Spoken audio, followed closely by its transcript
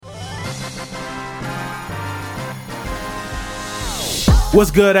What's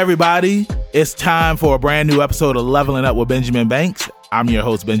good, everybody? It's time for a brand new episode of Leveling Up with Benjamin Banks. I'm your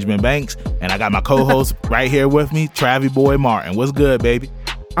host, Benjamin Banks, and I got my co-host right here with me, Travie Boy Martin. What's good, baby?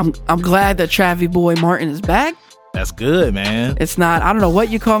 I'm glad that Travie Boy Martin is back. That's good, man. It's not, I don't know what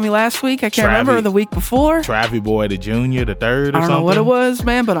you called me last week. I can't remember, or the week before. Travie Boy the Junior, the third, or something. I don't know what it was,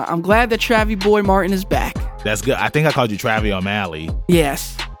 man, but I'm glad that Travie Boy Martin is back. That's good. I think I called you Travie O'Malley.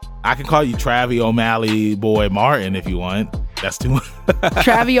 Yes. I can call you Travie O'Malley Boy Martin if you want. That's too much.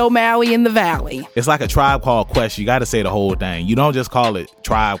 Travie O'Malley in the Valley. It's like a Tribe Called Quest. You got to say the whole thing. You don't just call it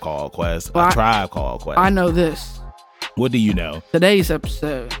Tribe Called Quest. Well, Tribe Called Quest. I know this. What do you know? Today's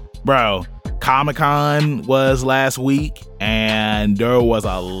episode. Bro, Comic-Con was last week, and there was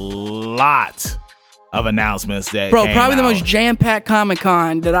a lot of announcements that Bro, came probably the out most jam-packed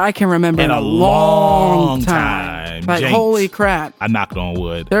Comic-Con that I can remember in a long time. Like, Jinx. holy crap. I knocked on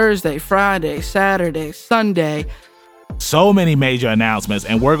wood. Thursday, Friday, Saturday, Sunday. So many major announcements,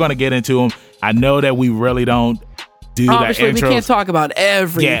 and we're going to get into them. I know that we really don't do Obviously, the intros. we can't talk about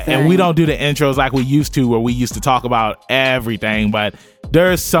everything. Yeah, and we don't do the intros like we used to, where we used to talk about everything, but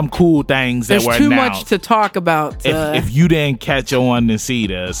there's some cool things that were announced. There's too much to talk about. If you didn't catch on and see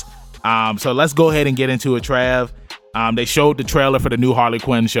this. So let's go ahead and get into it, Trav. They showed the trailer for the new Harley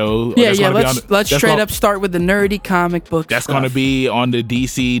Quinn show. Yeah. Let's straight up start with the nerdy comic book That's stuff. going to be on the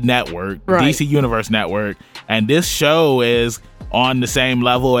DC Network, right. DC Universe Network. And this show is on the same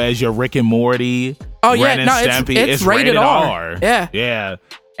level as your Rick and Morty. Oh, Ren and Stimpy. It's rated R. Yeah. Yeah.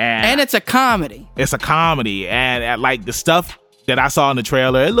 And it's a comedy. It's a comedy. And like the stuff that I saw in the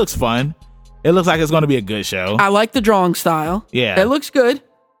trailer, it looks fun. It looks like it's going to be a good show. I like the drawing style. Yeah. It looks good.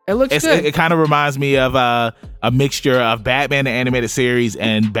 Good. It kind of reminds me of a mixture of Batman the Animated Series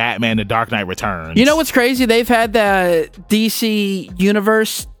and Batman the Dark Knight Returns. You know what's crazy? They've had the DC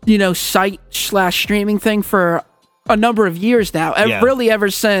Universe, site/streaming thing for a number of years now. Yeah. Really ever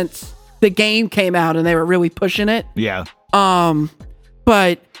since the game came out and they were really pushing it. Yeah.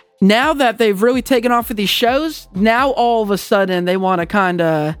 But now that they've really taken off with these shows, now all of a sudden they want to kind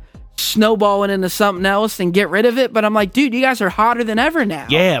of snowball it into something else and get rid of it. But I'm like, dude, you guys are hotter than ever now.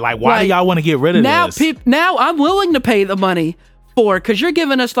 Yeah, like why do y'all want to get rid of this? Now I'm willing to pay the money for it because you're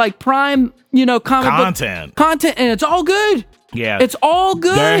giving us like prime, comic content, and it's all good. Yeah, it's all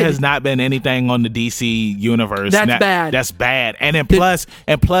good. There has not been anything on the DC universe bad. That's bad. And then plus,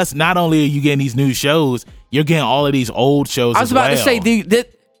 not only are you getting these new shows, you're getting all of these old shows. I was about to say the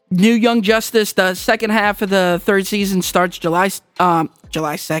new Young Justice, the second half of the third season starts August 2nd.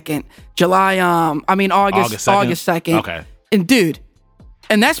 August 2nd. Okay. And dude,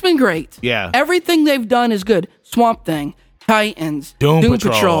 and that's been great. Yeah. Everything they've done is good. Swamp Thing, Titans, Doom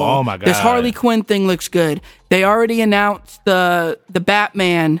Patrol. Oh my God. This Harley Quinn thing looks good. They already announced the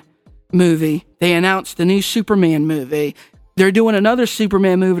Batman movie. They announced the new Superman movie. They're doing another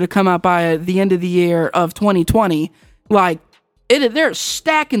Superman movie to come out by the end of the year of 2020. Like, they're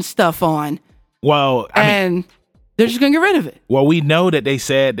stacking stuff on. Well, they're just gonna get rid of it. Well, we know that they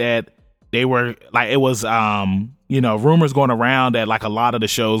said that they were like, it was rumors going around that like a lot of the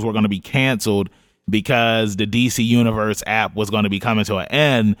shows were going to be canceled because the DC Universe app was going to be coming to an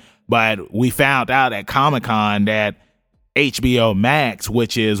end. But we found out at Comic-Con that HBO Max,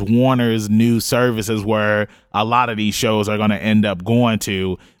 which is Warner's new services, where a lot of these shows are going to end up going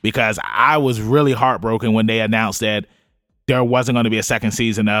to, because I was really heartbroken when they announced that there wasn't going to be a second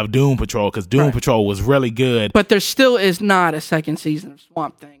season of Doom Patrol, because Doom Patrol was really good. But there still is not a second season of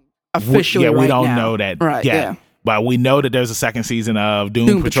Swamp Thing officially. We don't now. know that. Right. Yeah. But we know that there's a second season of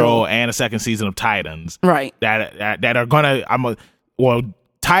Doom Patrol and a second season of Titans. Right. That are gonna.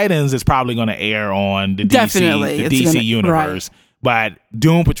 Titans is probably gonna air on the DC universe. Right. But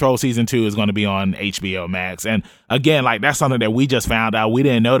Doom Patrol season 2 is going to be on HBO Max. And again, like, that's something that we just found out. We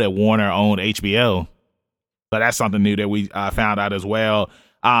didn't know that Warner owned HBO. So that's something new that we found out as well.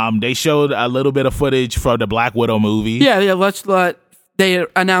 They showed a little bit of footage for the Black Widow movie. Yeah. They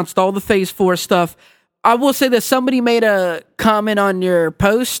announced all the Phase 4 stuff. I will say that somebody made a comment on your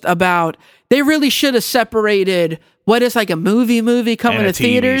post about they really should have separated what is like a movie coming to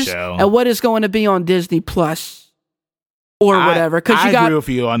theaters and what is going to be on Disney Plus or whatever. Because I agree with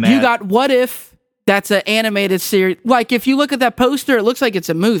you on that. You got What If. That's an animated series. Like, if you look at that poster, it looks like it's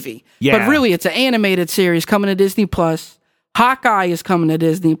a movie. Yeah. But really, it's an animated series coming to Disney Plus. Hawkeye is coming to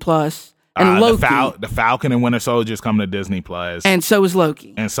Disney Plus. And Loki. The Falcon and Winter Soldier is coming to Disney Plus. And so is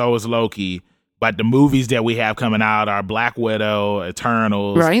Loki. But the movies that we have coming out are Black Widow,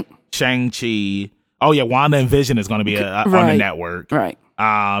 Eternals, right? Shang-Chi. Oh, yeah, Wanda and Vision is going to be on the network. Right.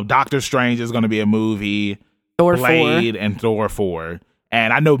 Doctor Strange is going to be a movie. Thor Blade 4. and Thor 4.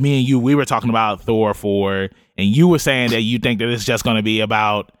 And I know me and you, we were talking about Thor 4, and you were saying that you think that it's just going to be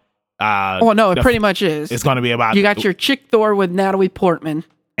about. Well, no, it pretty much is. It's going to be about. You got your chick Thor with Natalie Portman,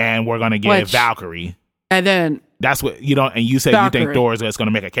 and we're going to get Valkyrie, and then that's what you don't. And you said Valkyrie. You think Thor is going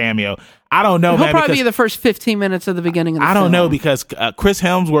to make a cameo. I don't know, He'll man. Probably be the first 15 minutes of the beginning of the film. I film. don't know because Chris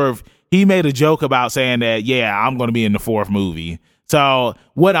Hemsworth, he made a joke about saying that I'm going to be in the 4th movie. So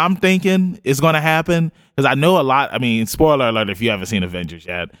what I'm thinking is going to happen, because I know a lot. I mean, spoiler alert if you haven't seen Avengers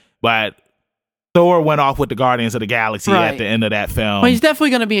yet, but Thor went off with the Guardians of the Galaxy at the end of that film. Well, he's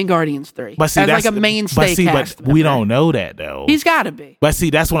definitely going to be in Guardians 3 as like a mainstay cast. But we don't know that though. He's got to be. But see,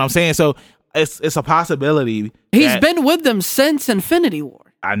 that's what I'm saying. So it's a possibility. He's been with them since Infinity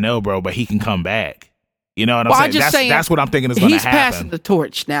War. I know, bro, but he can come back. You know what I'm saying? That's what I'm thinking is going to happen. He's passing the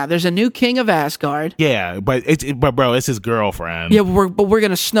torch now. There's a new king of Asgard. Yeah, but bro, it's his girlfriend. Yeah, but we're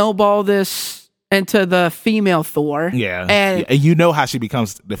going to snowball this into the female Thor. Yeah, and you know how she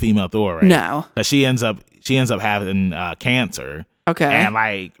becomes the female Thor, right? No, because she ends up having cancer. Okay, and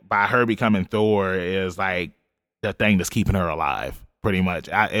like by her becoming Thor is like the thing that's keeping her alive. Pretty much,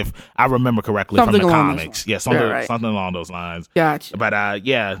 if I remember correctly something from the comics. Yeah, something along those lines. Gotcha. But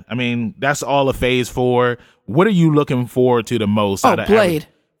yeah, I mean, that's all of Phase 4. What are you looking forward to the most? Oh, Blade.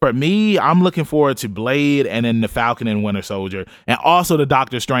 For me, I'm looking forward to Blade and then the Falcon and Winter Soldier, and also the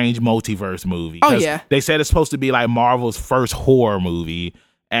Doctor Strange multiverse movie. Oh, yeah. They said it's supposed to be like Marvel's first horror movie.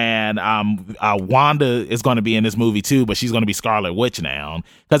 And Wanda is going to be in this movie too, but she's going to be Scarlet Witch now,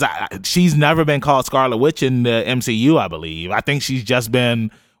 because she's never been called Scarlet Witch in the MCU, I believe. I think she's just been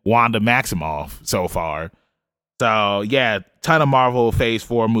Wanda Maximoff so far. So yeah, ton of Marvel Phase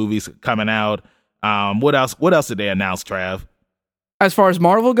 4 movies coming out. What else did they announce, Trav? As far as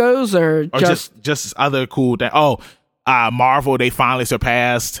Marvel goes, or just other cool things? Marvel, they finally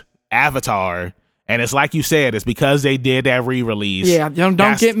surpassed Avatar. And it's like you said, it's because they did that re-release. Yeah, don't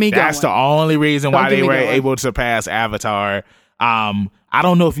get me going. That's the only reason why they were able to surpass Avatar. I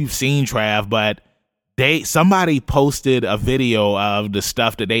don't know if you've seen, Trav, but somebody posted a video of the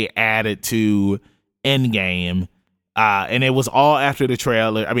stuff that they added to Endgame. And it was all after the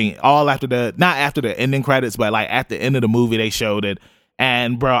trailer. I mean, not after the ending credits, but like at the end of the movie, they showed it.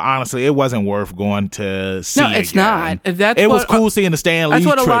 And bro, honestly, it wasn't worth going to see. No, it's again. not. It was cool seeing the Stan Lee tribute.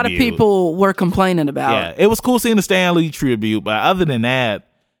 That's what a lot of people were complaining about. Yeah, it was cool seeing the Stan Lee tribute, but other than that,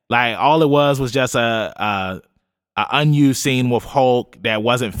 like all it was just a unused scene with Hulk that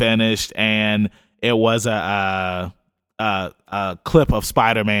wasn't finished, and it was a clip of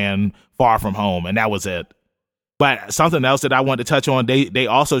Spider-Man Far From Home, and that was it. But something else that I wanted to touch on, they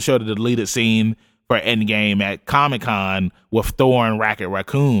also showed a deleted scene for Endgame at Comic-Con with Thor and Rocket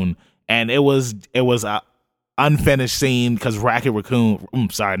Raccoon, and it was a unfinished scene because Rocket Raccoon,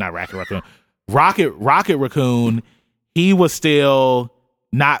 he was still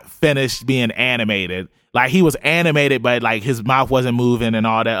not finished being animated. Like he was animated, but like his mouth wasn't moving and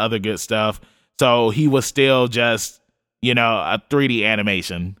all that other good stuff. So he was still just, a 3D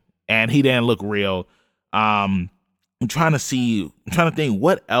animation, and he didn't look real. I'm trying to think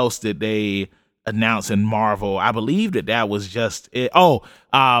what else did they announce in Marvel. I believe that was just it. Agents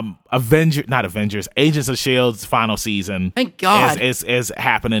of S.H.I.E.L.D.'s final season. Thank God is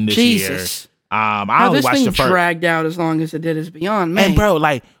happening this Jesus. year. I only this watched thing the first. Dragged out as long as it did is beyond me. And bro,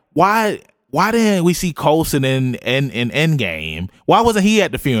 like why didn't we see Coulson in Endgame? Why wasn't he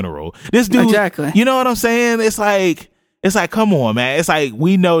at the funeral? This dude, exactly. You know what I'm saying? It's like come on, man. It's like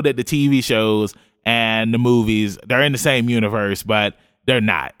we know that the TV shows and the movies, they're in the same universe, but they're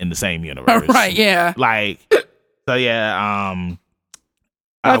not in the same universe. Right, yeah. Like, so yeah.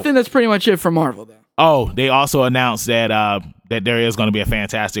 I think that's pretty much it for Marvel, though. Oh, they also announced that there is going to be a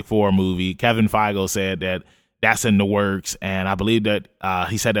Fantastic Four movie. Kevin Feige said that that's in the works, and I believe that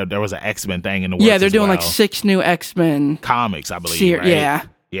he said that there was an X-Men thing in the works. Yeah, they're doing like 6 new X-Men comics, I believe. Right? Yeah.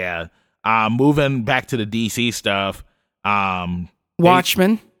 Yeah. Moving back to the DC stuff.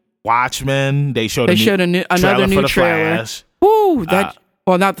 Watchmen. They showed another new trailer. Flash. Woo! Not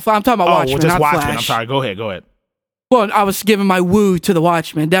the. I'm talking about Watchmen, just not Watchmen. Flash. I'm sorry. Go ahead. Well, I was giving my woo to the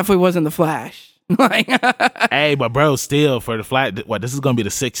Watchmen. Definitely wasn't the Flash. Hey, but bro, still for the Flash. This is gonna be the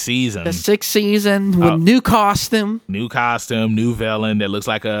 6th season. The 6th season with new costume, new villain that looks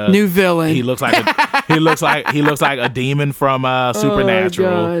like a new villain. He looks like a demon from Supernatural.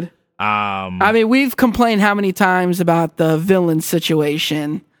 Oh, God. I mean, we've complained how many times about the villain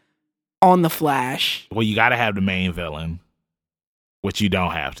situation on the Flash. Well, you got to have the main villain, which you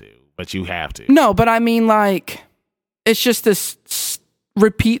don't have to, but you have to. No, but I mean, like, it's just this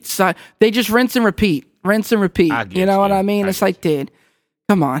repeat side. They just rinse and repeat. You know what I mean? It's like, dude,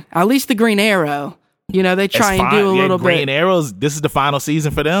 come on. At least the Green Arrow You know, they try and do a little Green bit. Arrows, this is the final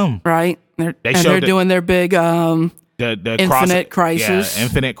season for them. Right. They're doing their big the Infinite Crisis. Yeah,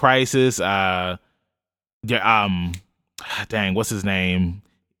 Infinite Crisis. Dang, what's his name?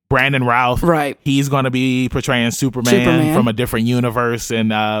 Brandon Routh. Right. He's going to be portraying Superman from a different universe. And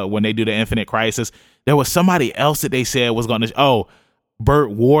when they do the Infinite Crisis, there was somebody else that they said was going to. Oh,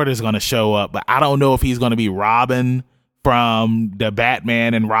 Burt Ward is going to show up, but I don't know if he's going to be Robin from the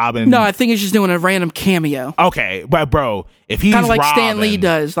Batman and Robin. No, I think he's just doing a random cameo. Okay, but bro, if he's kind of like Robin, Stan Lee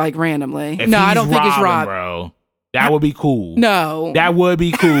does, like randomly. No, I don't think it's Robin, bro. That would be cool. No, that would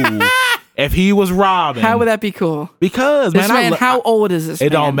be cool. If he was Robin. How would that be cool? Because, this man, how old is this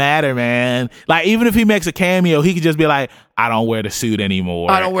It man? don't matter, man. Like, even if he makes a cameo, he could just be like, I don't wear the suit anymore.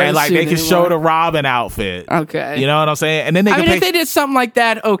 I don't wear and the like suit they can anymore. show the Robin outfit. Okay. You know what I'm saying? And then they if they did something like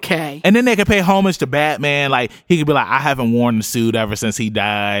that, okay. And then they could pay homage to Batman. Like, he could be like, I haven't worn the suit ever since he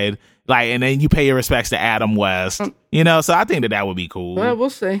died. Like, and then you pay your respects to Adam West. You know, so I think that would be cool. Well, we'll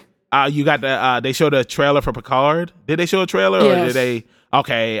see. You got they showed a trailer for Picard. Did they show a trailer or Yes. did they?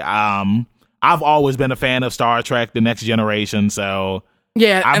 Okay. I've always been a fan of Star Trek: The Next Generation, so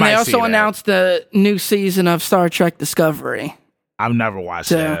yeah. I And they might see also that. announced the new season of Star Trek Discovery. I've never watched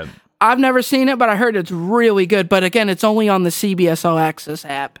So that. I've never seen it, but I heard it's really good. But again, it's only on the CBS All Access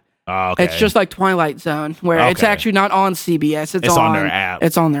app. Oh, okay. It's just like Twilight Zone, where it's Okay. actually not on CBS. It's on their app.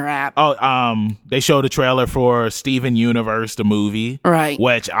 It's on their app. Oh, they showed a trailer for Steven Universe, the movie, Right.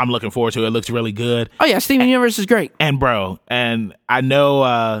 which I'm looking forward to. It looks really good. Oh yeah, Steven Universe is great. And bro, and I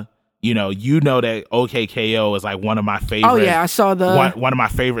know, you know that OKKO is like one of my favorite. Oh yeah, I saw the one of my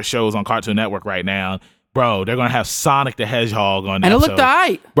favorite shows on Cartoon Network right now. Bro, they're gonna have Sonic the Hedgehog on, and it episode. looked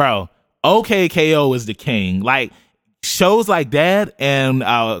alright. Bro, OKKO is the king. Like shows like that, and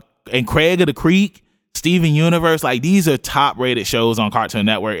Craig of the Creek, Steven Universe, like these are top rated shows on Cartoon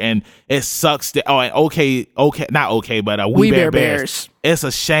Network, and it sucks that We Bear Bears. It's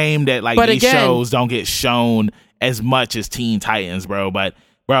a shame that like these shows don't get shown as much as Teen Titans, bro. But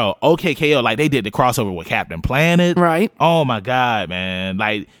bro, OKKO, like they did the crossover with Captain Planet, Right. Oh my god, man!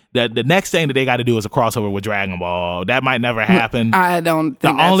 Like the next thing that they got to do is a crossover with Dragon Ball. That might never happen. I don't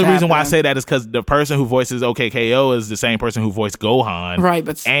think The only that's reason why I happening. say that is because the person who voices OKKO is the same person who voiced Gohan, Right,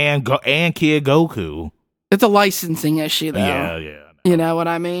 but and Kid Goku. it's a licensing issue though. Yeah. You know what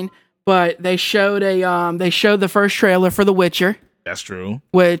I mean? But they showed the first trailer for The Witcher, That's true.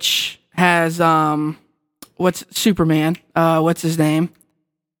 which has what's Superman? What's his name?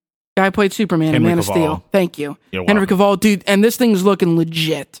 Guy who played Superman in Henry Man of Cavill. Steel. Thank you. You're Henry welcome. Cavill, dude, and this thing's looking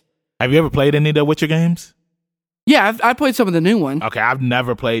legit. Have you ever played any of the Witcher games? Yeah, I played some of the new one. Okay, I've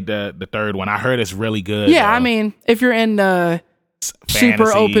never played the third one. I heard it's really good. Yeah, though. I mean, if you're in super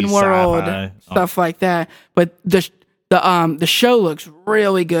Fantasy, open world sci-fi. stuff like that, but the show looks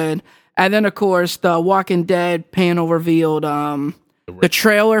really good. And then of course the Walking Dead panel revealed the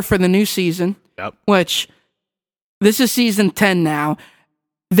trailer for the new season, Yep. which this is season 10 now.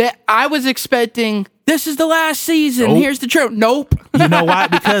 That I was expecting this is the last season. Nope. Here's the trailer. Nope. You know why?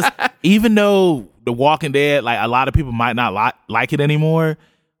 Because even though The Walking Dead, like a lot of people might not like it anymore,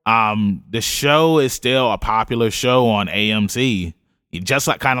 the show is still a popular show on AMC. Just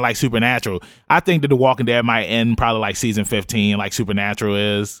like kind of like Supernatural. I think that The Walking Dead might end probably like season 15, like Supernatural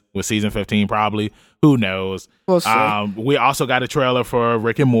is with season 15 probably. Who knows? We'll see. We also got a trailer for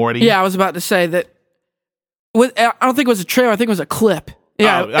Rick and Morty. Yeah, I was about to say that. I don't think it was a trailer. I think it was a clip.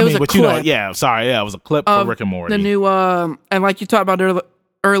 Yeah, it was a clip. You know, yeah, sorry, yeah, it was a clip for Rick and Morty. The new, and like you talked about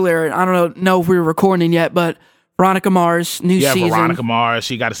earlier, I don't know if we were recording yet, but Veronica Mars, new season. Veronica Mars,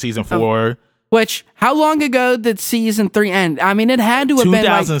 she got a season 4. Which, how long ago did season 3 end? I mean, it had to have been like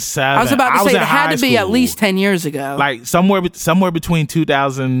 2007. I was about to say it had to be at school. least 10 years ago. Like somewhere between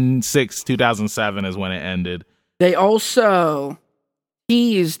 2006, 2007 is when it ended. They also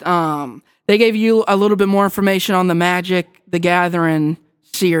teased, they gave you a little bit more information on the Magic the Gathering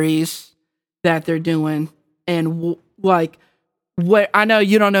series that they're doing, and like what I know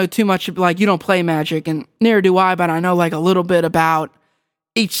you don't know too much, like you don't play Magic, and neither do I, but I know like a little bit about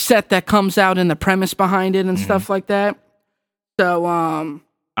each set that comes out and the premise behind it and stuff like that. So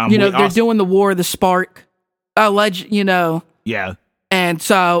you know, they're doing the War of the Spark, you know. Yeah. And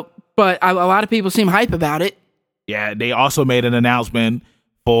so, but a lot of people seem hype about it. Yeah, they also made an announcement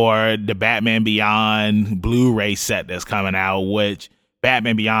for the Batman Beyond Blu-ray set that's coming out, which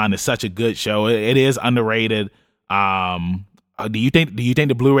Batman Beyond is such a good show. It is underrated. Do you think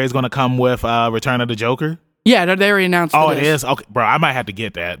the Blu-ray is going to come with Return of the Joker? Yeah, they already announced. Oh, it is? Okay, bro, I might have to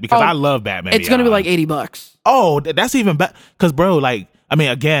get that because I love Batman It's going to be Beyond. like $80. Oh, that's even better. Because, bro, like, I mean,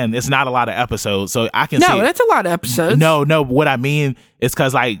 again, it's not a lot of episodes, so I can see. No, that's a lot of episodes. No, what I mean is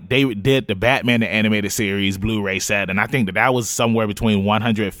because like they did the Batman the animated series Blu-ray set, and I think that was somewhere between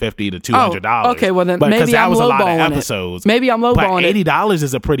 $150 to $200. Oh, okay, well then but maybe that I'm was a lot of lowballing it. episodes. Maybe I'm lowballing but it. $80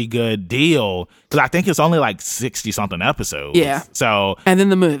 is a pretty good deal because I think it's only like 60 something episodes. Yeah. So And then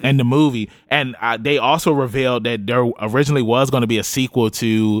the movie. and they also revealed that there originally was going to be a sequel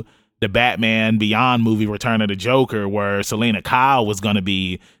to the Batman Beyond movie, Return of the Joker, where Selena Kyle was going to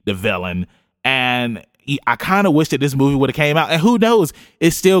be the villain. And I kind of wish that this movie would have came out. And who knows, it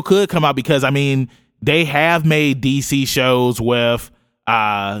still could come out because, I mean, they have made DC shows with,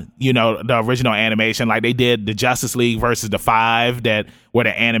 the original animation. Like they did the Justice League versus the Five, where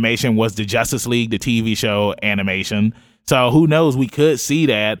the animation was the Justice League, the TV show animation. So who knows, we could see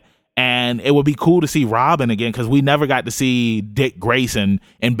that. And it would be cool to see Robin again because we never got to see Dick Grayson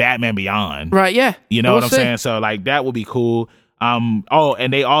in Batman Beyond. Right, yeah. You know what I'm saying? So like that would be cool. And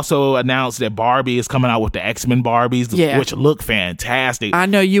they also announced that Barbie is coming out with the X-Men Barbies, which look fantastic. I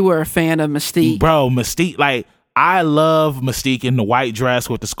know you were a fan of Mystique. Bro, Mystique, like I love Mystique in the white dress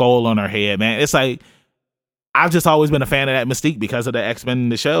with the skull on her head, man. It's like I've just always been a fan of that Mystique because of the X-Men in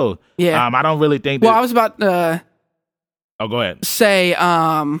the show. Yeah. I don't really think that. Well, I was about to go ahead. Say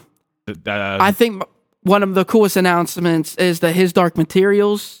I think one of the coolest announcements is the His Dark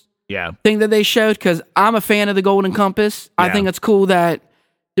Materials thing that they showed, because I'm a fan of the Golden Compass. I think it's cool that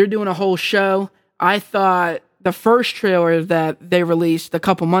they're doing a whole show. I thought the first trailer that they released a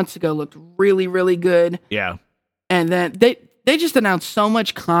couple months ago looked really, really good. Yeah. And then they just announced so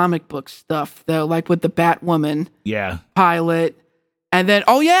much comic book stuff, though, like with the Batwoman pilot. And then,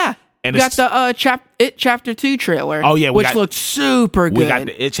 and we got the It Chapter 2 trailer. Oh, yeah. Which looked super good. We got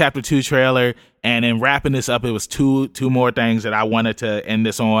the It Chapter 2 trailer. And in wrapping this up, it was two more things that I wanted to end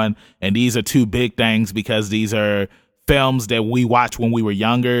this on. And these are two big things because these are films that we watched when we were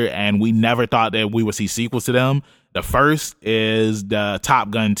younger and we never thought that we would see sequels to them. The first is the Top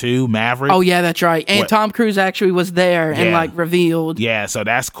Gun 2 Maverick. Oh, yeah, that's right. And Tom Cruise actually was there and revealed. Yeah, so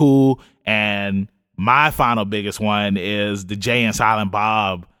that's cool. And my final biggest one is the Jay and Silent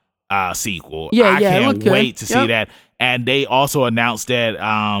Bob sequel. I can't wait to see that. And they also announced that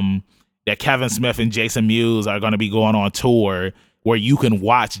that Kevin Smith and Jason Mewes are going to be going on tour where you can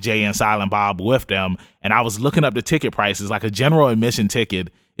watch Jay and Silent Bob with them. And I was looking up the ticket prices. Like a general admission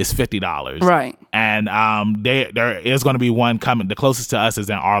ticket is $50. Right. And there is going to be one coming. The closest to us is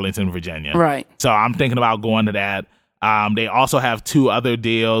in Arlington, Virginia. Right. So I'm thinking about going to that. They also have two other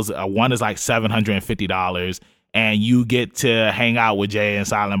deals. One is like $750, and you get to hang out with Jay and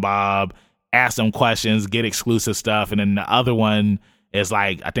Silent Bob, ask them questions, get exclusive stuff. And then the other one is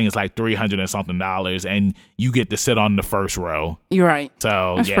like, I think it's like $300 and something, and you get to sit on the first row. You're right.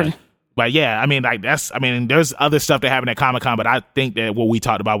 So but yeah, I mean, like there's other stuff that happened at Comic-Con, but I think that what we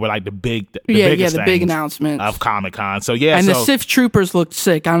talked about were like the biggest big announcements of Comic-Con. So yeah, and the Sith Troopers looked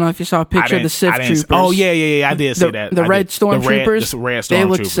sick. I don't know if you saw a picture of the Sith Troopers. Oh yeah, I did see that. The red Stormtroopers. The red Stormtroopers. They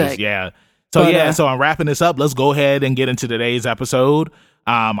looked sick. Yeah. So so I'm wrapping this up. Let's go ahead and get into today's episode.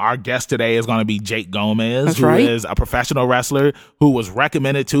 Our guest today is going to be Jake Gomez, who is a professional wrestler who was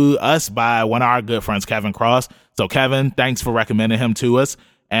recommended to us by one of our good friends, Kevin Cross. So Kevin, thanks for recommending him to us.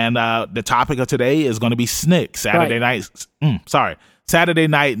 And the topic of today is going to be SNICK, Saturday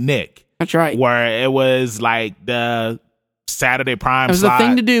Night Nick. That's right. Where it was like the Saturday prime slot. It was the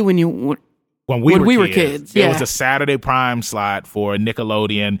thing to do when we were kids. It was a Saturday prime slot for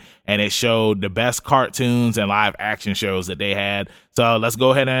Nickelodeon, and it showed the best cartoons and live action shows that they had. So let's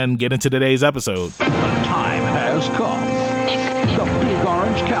go ahead and get into today's episode. The time has come. The big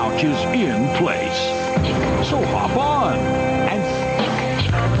orange couch is in place. So hop on and...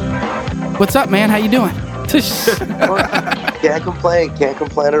 What's up, man? How you doing? Can't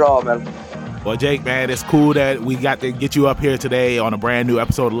complain at all, man. Well, Jake, man, it's cool that we got to get you up here today on a brand new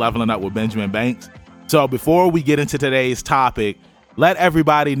episode of Leveling Up with Benjamin Banks. So before we get into today's topic, let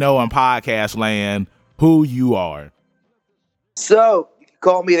everybody know in podcast land who you are. So, you can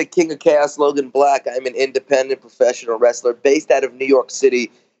call me the King of Chaos, Logan Black. I'm an independent professional wrestler based out of New York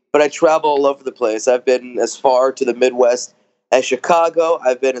City, but I travel all over the place. I've been as far to the Midwest as Chicago.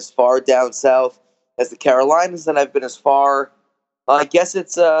 I've been as far down south as the Carolinas, and I've been as far, I guess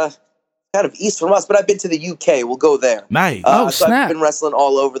it's kind of east from us, but I've been to the UK. We'll go there. Nice. So I've been wrestling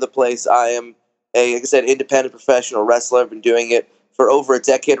all over the place. I am like I said, independent professional wrestler. I've been doing it for over a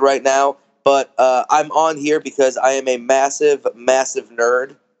decade right now. But I'm on here because I am a massive, massive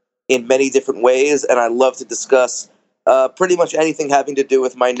nerd in many different ways, and I love to discuss pretty much anything having to do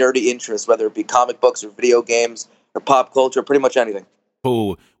with my nerdy interests, whether it be comic books or video games or pop culture, pretty much anything.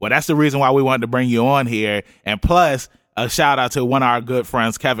 Cool. Well, that's the reason why we wanted to bring you on here. And plus, a shout out to one of our good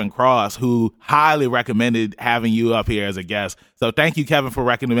friends, Kevin Cross, who highly recommended having you up here as a guest. So thank you, Kevin, for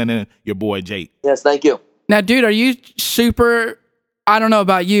recommending your boy Jake. Yes, thank you. Now, dude, are you super? I don't know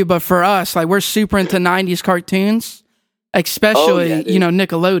about you, but for us, like, we're super into 90s cartoons, especially,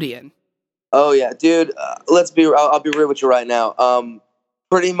 Nickelodeon. Oh yeah, dude. I'll be real with you right now.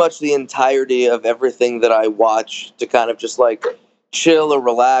 Pretty much the entirety of everything that I watch to kind of just like chill or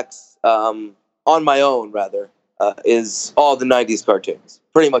relax on my own, rather, is all the '90s cartoons.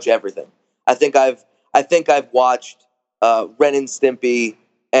 Pretty much everything. I think I've watched Ren and Stimpy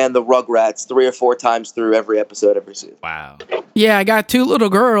and the Rugrats 3 or 4 times through every episode every season. Wow. Yeah, I got 2 little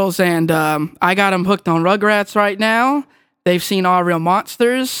girls, and I got them hooked on Rugrats right now. They've seen All Real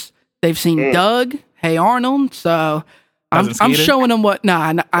Monsters. They've seen Doug, Hey Arnold. So I'm showing them what.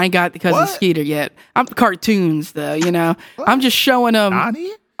 Nah, I ain't got the Cousin Skeeter yet. I'm cartoons though. What? I'm just showing them. Nani?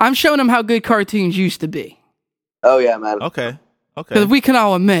 I'm showing them how good cartoons used to be. Oh yeah, man. Okay. Because we can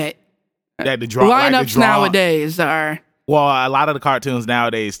all admit that the lineups nowadays are. Well, a lot of the cartoons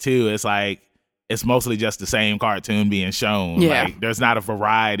nowadays too. It's like it's mostly just the same cartoon being shown. Yeah. Like, there's not a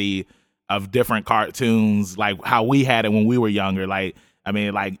variety of different cartoons like how we had it when we were younger. Like, I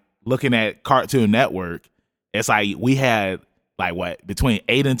mean, like looking at Cartoon Network, it's like we had like between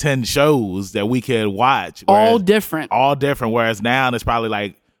 8 and 10 shows that we could watch. All different. Whereas now it's probably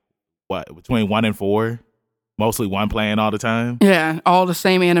like between 1 and 4, mostly one playing all the time. Yeah, all the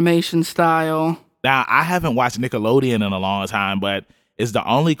same animation style. Now, I haven't watched Nickelodeon in a long time, but is the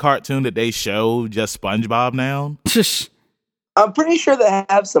only cartoon that they show just SpongeBob now? I'm pretty sure they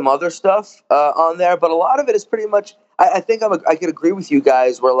have some other stuff on there, but a lot of it is pretty much. I think I could agree with you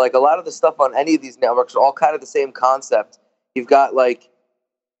guys where like a lot of the stuff on any of these networks are all kind of the same concept. You've got like,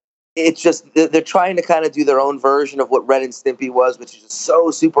 it's just they're trying to kind of do their own version of what Ren and Stimpy was, which is just so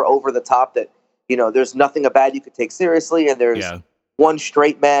super over the top that there's nothing about you could take seriously, and there's one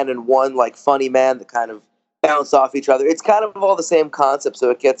straight man and one like funny man that kind of bounce off each other. It's kind of all the same concept, so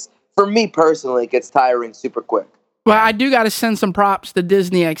it gets, for me personally, it gets tiring super quick. Well, I do got to send some props to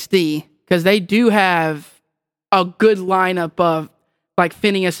Disney XD because they do have a good lineup of like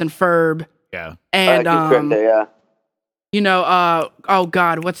Phineas and Ferb. Yeah. And oh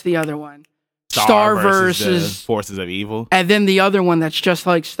God, what's the other one? Star versus the Forces of Evil. And then the other one that's just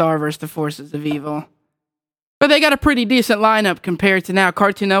like Star versus the Forces of Evil. But they got a pretty decent lineup compared to now.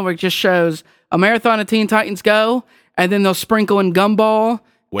 Cartoon Network just shows a marathon of Teen Titans Go, and then they'll sprinkle in Gumball,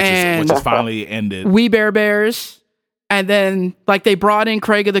 which is finally ended. We Bare Bears. And then, like, they brought in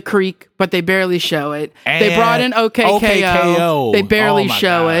Craig of the Creek, but they barely show it. And they brought in OKKO. They barely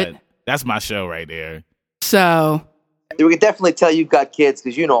show it. That's my show right there. So we can definitely tell you've got kids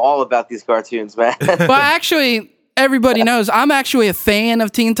because you know all about these cartoons, man. Well, actually, everybody knows I'm actually a fan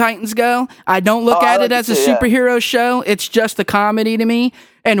of Teen Titans Go. I don't look at it as a superhero show. It's just a comedy to me.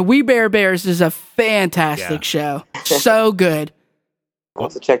 And We Bare Bears is a fantastic show. So good. I'll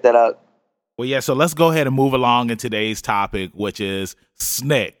have to check that out. Well, yeah, so let's go ahead and move along in today's topic, which is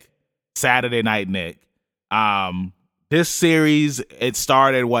Snick, Saturday Night Nick. This series, it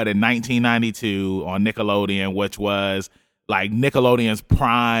started, in 1992 on Nickelodeon, which was, like, Nickelodeon's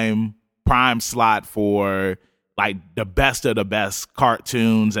prime slot for, like, the best of the best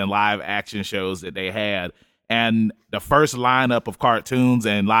cartoons and live action shows that they had. And the first lineup of cartoons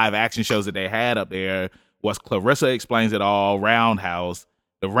and live action shows that they had up there was Clarissa Explains It All, Roundhouse,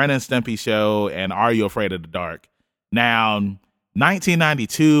 The Ren and Stimpy Show, and Are You Afraid of the Dark? Now,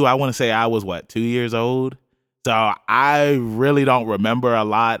 1992, I want to say I was, 2 years old? So I really don't remember a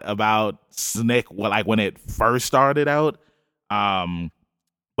lot about Snick, like when it first started out.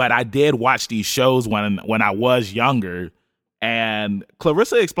 But I did watch these shows when I was younger. And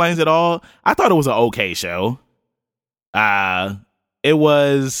Clarissa Explains It All, I thought it was an okay show. It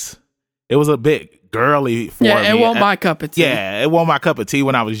was a bit girly for me. Yeah, it wasn't my cup of tea. Yeah, it wasn't my cup of tea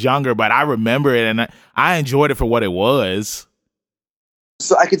when I was younger, but I remember it and I enjoyed it for what it was.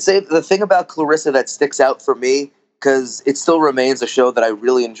 So I could say the thing about Clarissa that sticks out for me, because it still remains a show that I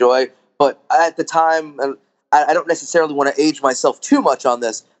really enjoy, but at the time, and I don't necessarily want to age myself too much on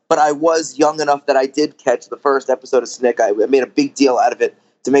this, but I was young enough that I did catch the first episode of Snick. I made a big deal out of it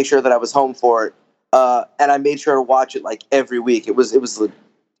to make sure that I was home for it, and I made sure to watch it like every week. It was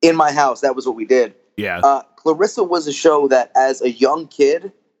in my house. That was what we did. Yeah. Clarissa was a show that, as a young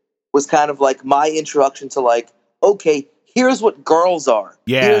kid, was kind of like my introduction to like, okay, here's what girls are.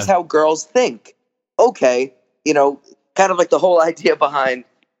 Yeah. Here's how girls think. Okay, kind of like the whole idea behind,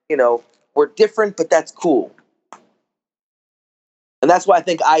 we're different, but that's cool. And that's why I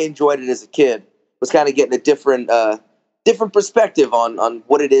think I enjoyed it as a kid, was kind of getting a different perspective on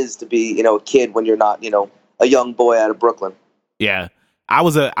what it is to be, a kid when you're not, a young boy out of Brooklyn. Yeah. I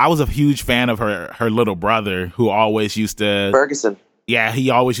was a huge fan of her little brother who always used to Ferguson. Yeah, he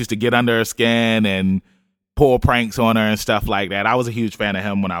always used to get under her skin and pull pranks on her and stuff like that. I was a huge fan of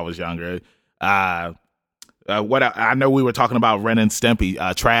him when I was younger. What I know we were talking about Ren and Stimpy.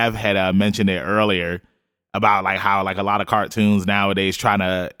 Trav had mentioned it earlier about like how like a lot of cartoons nowadays trying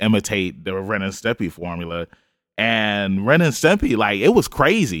to imitate the Ren and Stimpy formula. And Ren and Stimpy, like, it was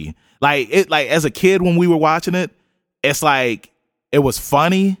crazy. Like as a kid when we were watching it, it's like it was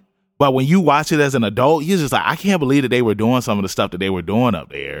funny, but when you watch it as an adult, you're just like, I can't believe that they were doing some of the stuff that they were doing up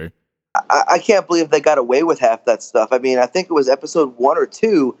there. I can't believe they got away with half that stuff. I mean, I think it was episode 1 or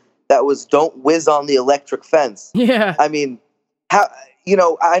 2 that was "Don't Whiz on the Electric Fence." Yeah. I mean, how,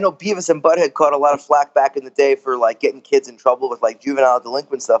 I know Beavis and Butthead caught a lot of flack back in the day for like getting kids in trouble with like juvenile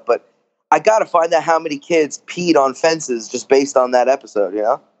delinquent stuff, but I gotta find out how many kids peed on fences just based on that episode.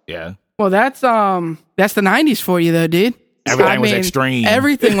 Yeah. Well, that's the 90s for you though, dude. Everything was extreme.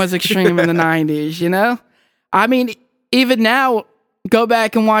 Everything was extreme in the 90s, I mean, even now, go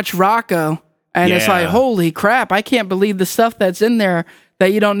back and watch Rocco, and it's like, holy crap, I can't believe the stuff that's in there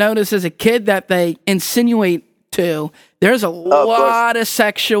that you don't notice as a kid that they insinuate to. There's a lot of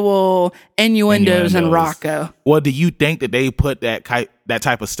sexual innuendos in Rocco. Well, do you think that they put that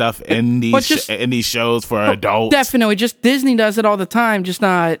type of stuff in these shows for adults? Definitely. Just Disney does it all the time, just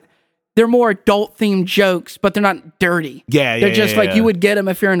not... They're more adult-themed jokes, but they're not dirty. They're just like you would get them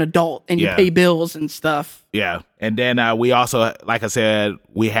if you're an adult and you pay bills and stuff. Yeah. And then we also, like I said,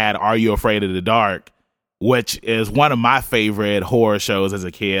 we had Are You Afraid of the Dark, which is one of my favorite horror shows as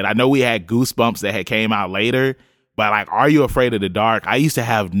a kid. I know we had Goosebumps that had came out later, but like Are You Afraid of the Dark, I used to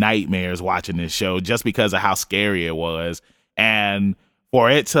have nightmares watching this show just because of how scary it was. And for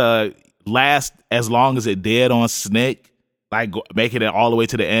it to last as long as it did on Snick, like making it all the way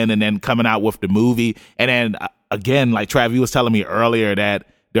to the end and then coming out with the movie. And then again, like Trav, you was telling me earlier that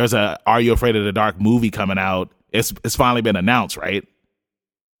there's a Are You Afraid of the Dark movie coming out. It's finally been announced, right?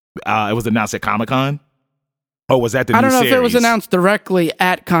 It was announced at Comic-Con? Or was that the new series? I don't know if it was announced directly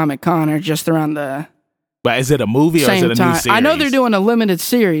at Comic-Con or just around the But is it a movie or is it a new series? I know they're doing a limited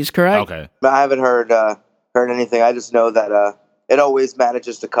series, correct? Okay. I haven't heard anything. I just know that it always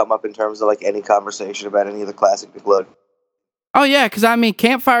manages to come up in terms of like any conversation about any of the classic Nickelodeon. Oh, yeah, because, I mean,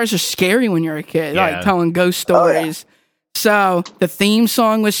 campfires are scary when you're a kid, like telling ghost stories. So the theme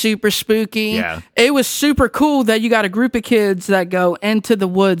song was super spooky. Yeah. It was super cool that you got a group of kids that go into the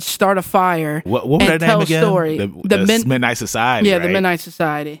woods, start a fire, what was their name again? Story. The Midnight Society, Yeah, right? the Midnight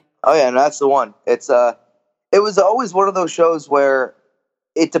Society. Oh, yeah, no, that's the one. It was always one of those shows where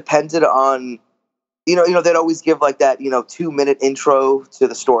it depended on... they'd always give like that, 2-minute intro to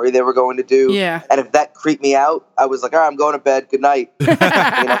the story they were going to do. Yeah. And if that creeped me out, I was like, all right, I'm going to bed. Good night. If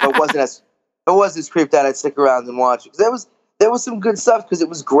it wasn't as creeped out, I'd stick around and watch it. Because there was some good stuff because it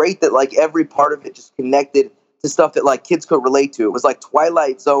was great that like every part of it just connected to stuff that like kids could relate to. It was like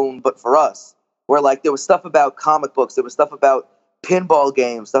Twilight Zone, but for us, where like there was stuff about comic books, there was stuff about pinball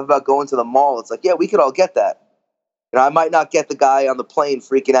games, stuff about going to the mall. It's like, yeah, we could all get that. I might not get the guy on the plane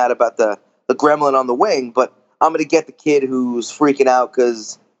freaking out about the gremlin on the wing, but I'm going to get the kid who's freaking out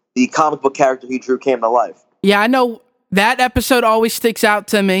because the comic book character he drew came to life. Yeah, I know that episode always sticks out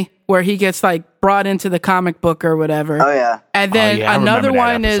to me where he gets like brought into the comic book or whatever. Oh, yeah. And then another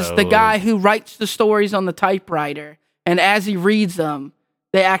one is the episode. guy who writes the stories on the typewriter. And as he reads them,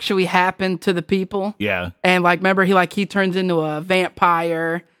 they actually happen to the people. Yeah. And like, remember, he turns into a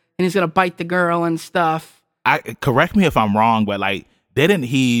vampire and he's going to bite the girl and stuff. Correct me if I'm wrong, but like, didn't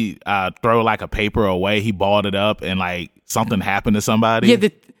he throw like a paper away? He balled it up and like something happened to somebody? Yeah,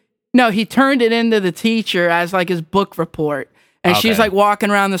 no, he turned it into the teacher as like his book report. And she's like walking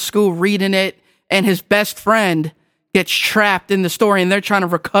around the school reading it, and his best friend gets trapped in the story and they're trying to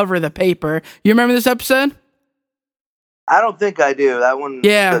recover the paper. You remember this episode? I don't think I do. That one.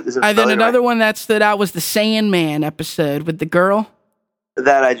 Yeah. And then another one that stood out was the Sandman episode with the girl.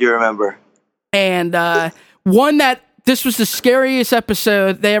 That I do remember. And one that this was the scariest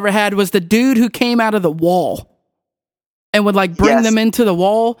episode they ever had was the dude who came out of the wall and would like bring them into the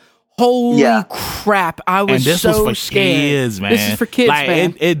wall. Holy crap. I was so was for scared. Kids, man. This is for kids, like,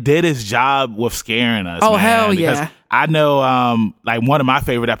 man. It did its job with scaring us. Oh, man, hell because yeah. I know like one of my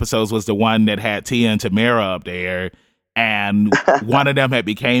favorite episodes was the one that had Tia and Tamara up there. And one of them had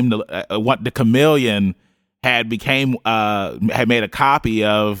became the chameleon had made a copy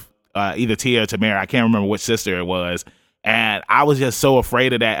of either Tia or Tamara. I can't remember which sister it was. And I was just so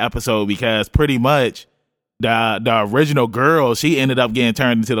afraid of that episode because pretty much the original girl, she ended up getting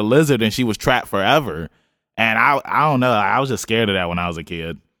turned into the lizard and she was trapped forever. And I don't know. I was just scared of that when I was a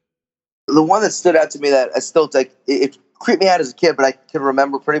kid. the one that stood out to me that I still like it creeped me out as a kid, but I can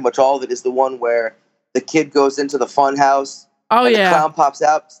remember pretty much all of it, is the one where the kid goes into the fun house. Oh, and yeah. The clown pops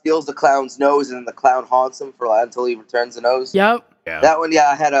out, steals the clown's nose, and then the clown haunts him until he returns the nose. Yep. Yeah. That one,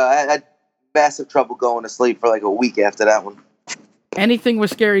 I had massive trouble going to sleep for like a week after that one. Anything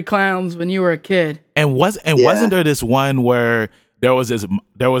with scary clowns when you were a kid. And wasn't there this one where there was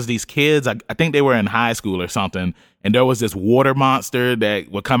these kids, I think they were in high school or something, and there was this water monster that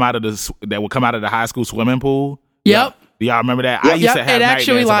would come out of the high school swimming pool? Yep. Do y'all remember that? I used to have It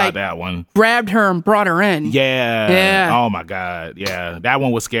actually, nightmares about that one. Grabbed her and brought her in. Yeah. Yeah. Oh my God. Yeah. That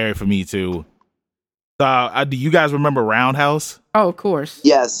one was scary for me too. So, do you guys remember Roundhouse? Oh, of course.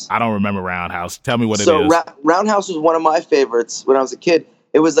 Yes. I don't remember Roundhouse. Tell me what it So is. Roundhouse was one of my favorites when I was a kid.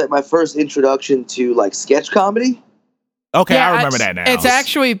 It was like my first introduction to like sketch comedy. Okay, Yeah, I remember that now. It's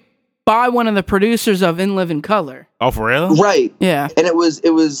actually by one of the producers of In Living Color. Oh, for real? Right. Yeah. And it was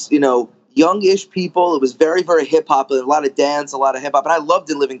youngish people. It was very, very hip hop, a lot of dance, a lot of hip hop. And I loved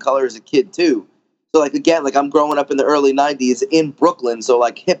In Living Color as a kid too. So like again, like I'm growing up in the early 90s in Brooklyn, so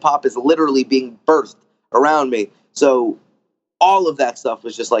like hip hop is literally being birthed around me. So all of that stuff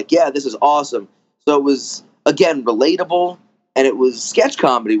was just like, yeah, this is awesome. So it was again relatable, and it was sketch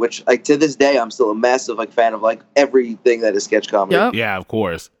comedy, which like to this day I'm still a massive like fan of like everything that is sketch comedy. Yep. Yeah, of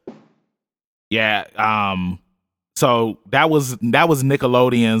course. Yeah. So that was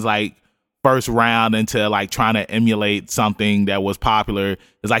Nickelodeon's like first round into like trying to emulate something that was popular.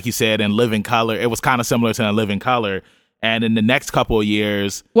 It's like you said, In Living Color. It was kind of similar to In Living Color. And in the next couple of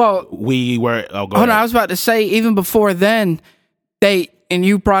years, Well, we were. Oh, go hold on. ahead. I was about to say, even before then, and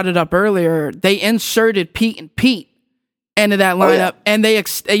you brought it up earlier, they inserted Pete and Pete into that lineup. yeah. And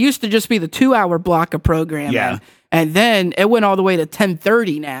it used to just be the 2-hour block of programming. Yeah. And then it went all the way to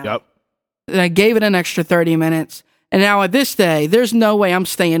 10:30 now. Yep. And I gave it an extra 30 minutes. And now at this day, there's no way I'm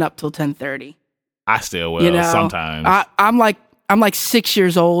staying up till 10:30. I still will You know, sometimes. I'm like 6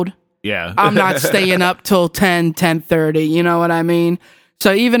 years old. Yeah. I'm not staying up till 10:30. You know what I mean?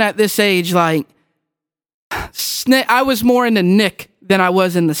 So even at this age, like, I was more into Nick than I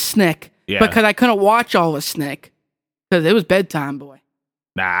was in the Snick. Yeah. Because I couldn't watch all of Snick. Because it was bedtime, boy.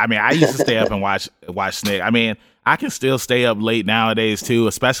 Nah, I mean, I used to stay up and watch Snick. I mean, I can still stay up late nowadays too,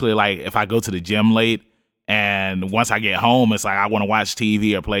 especially like if I go to the gym late, and once I get home, it's like I want to watch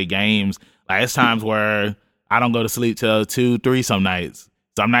TV or play games. Like it's times where I don't go to sleep till 2, 3 some nights.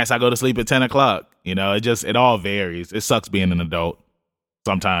 Some nights I go to sleep at 10 o'clock. You know, it all varies. It sucks being an adult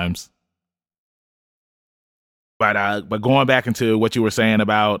sometimes. But going back into what you were saying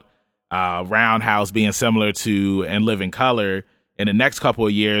about Roundhouse being similar to In Living Color, in the next couple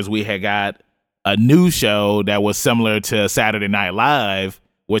of years, we had got a new show that was similar to Saturday Night Live,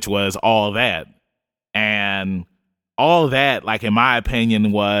 which was All That. And All That, like in my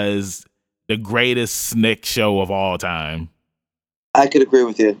opinion, was the greatest Snick show of all time. I could agree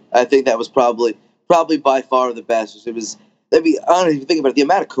with you. I think that was probably by far the best. It was. I don't even think about it. The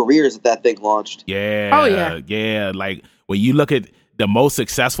amount of careers that thing launched. Yeah. Oh, yeah. Yeah. Like when you look at the most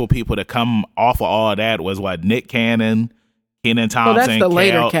successful people to come off of All That was what? Nick Cannon, Kenan Thompson. Well, that's the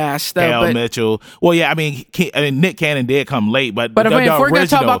later cast, though. Kel But Mitchell. Well, yeah, I mean, Nick Cannon did come late, but if we're going to talk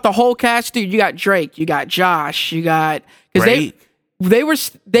original- about the whole cast, dude, you got Drake, you got Josh, you got... Because Drake. they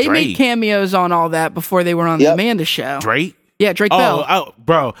made Drake. cameos on All That before they were on the Yep. Amanda Show. Drake. Yeah, Drake Bell. Oh,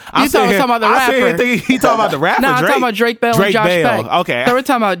 bro. You thought I was talking about the rapper. He talking about the rapper. No, I'm Drake. talking about Drake Bell and Josh Bell. Peck. Okay. So we're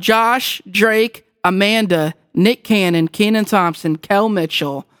talking about Josh, Drake, Amanda, Nick Cannon, Kenan Thompson, Kel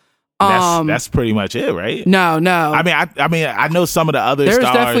Mitchell. That's pretty much it, right? No. I mean, I know some of the other There's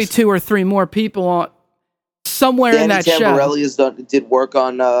stars. definitely 2 or 3 more people on somewhere in Danny that show. Tamborelli did work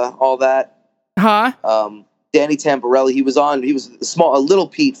on All That. Huh? Danny Tamborelli, he was a little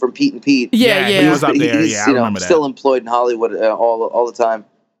Pete from Pete and Pete. Yeah. he was up there. He's, Yeah, I remember that. Still employed in Hollywood all the time.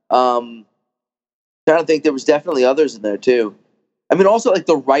 Trying to think, there was definitely others in there too. I mean, also like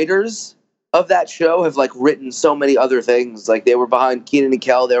the writers of that show have like written so many other things. Like they were behind Kenan and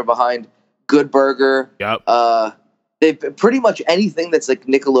Kel, they were behind Good Burger. Yep. They've pretty much anything that's like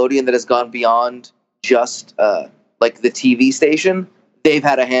Nickelodeon that has gone beyond just like the TV station. They've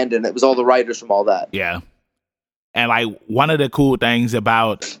had a hand in it. It was all the writers from All That. Yeah. And like one of the cool things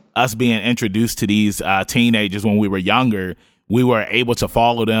about us being introduced to these teenagers when we were younger, we were able to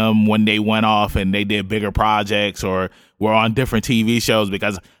follow them when they went off and they did bigger projects or were on different TV shows.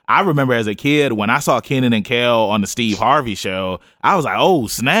 Because I remember as a kid, when I saw Kenan and Kel on the Steve Harvey show, I was like, oh,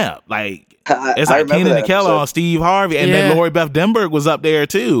 snap. Like, it's I like remember Kenan that and Kel episode. on Steve Harvey. And Yeah. then Lori Beth Denberg was up there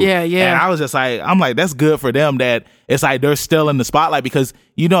too. Yeah. And I was just like, I'm like, that's good for them that it's like they're still in the spotlight, because,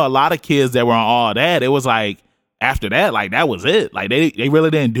 you know, a lot of kids that were on All That, it was like, after that, like that was it. Like they really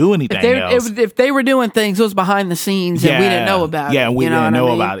didn't do anything else. If they were doing things, it was behind the scenes and we didn't know about it. Yeah, and we didn't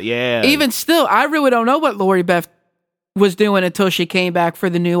know about it. Yeah. Even still, I really don't know what Lori Beth was doing until she came back for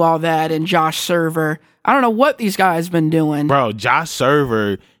the new All That and Josh Server. I don't know what these guys been doing. Bro, Josh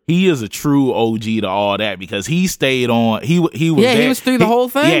Server, he is a true OG to All That because he stayed on. He was there. He was through the whole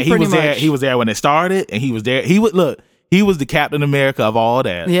thing. Yeah, he pretty was much. there. He was there when it started, and he was there. He was the Captain America of All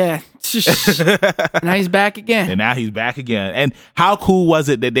That. Yeah. Now he's back again. And now he's back again. And how cool was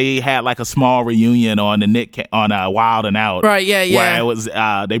it that they had like a small reunion on the Wild and Out? Right, yeah. Where it was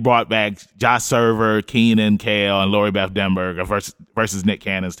they brought back Josh Server, Keenan Kel, and Lori Beth Denberg versus Nick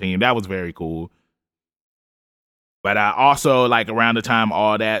Cannon's team. That was very cool. But also, like around the time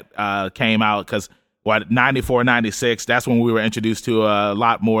All That came out, because 94, 96, that's when we were introduced to a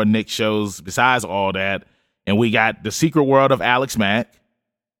lot more Nick shows besides All That. And we got The Secret World of Alex Mack.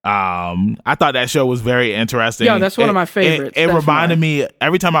 I thought that show was very interesting. Yeah, that's one of my favorites. It reminded me,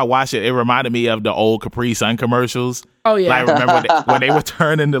 every time I watched it, it reminded me of the old Capri Sun commercials. Oh, yeah. Like, remember when they would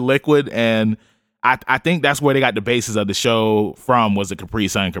turn into liquid, and I think that's where they got the basis of the show from, was the Capri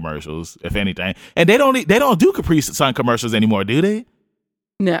Sun commercials, if anything. And they don't do Capri Sun commercials anymore, do they?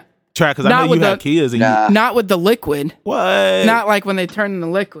 No. Track, because I know you have kids. And not with the liquid. What? Not like when they turn into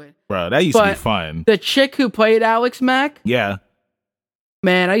liquid. Bro, that used to be fun. The chick who played Alex Mack, yeah.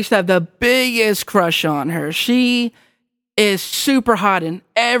 Man, I used to have the biggest crush on her. She is super hot in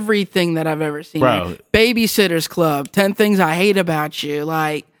everything that I've ever seen. Bro. Babysitter's Club, 10 Things I Hate About You.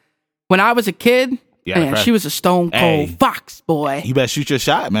 Like, when I was a kid, man, she was a stone cold fox, boy. You better shoot your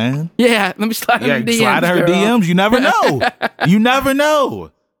shot, man. Yeah, let me slide in her DMs. Slide in her DMs. You never know. You never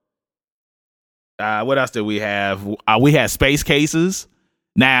know. What else did we have? We had Space Cases.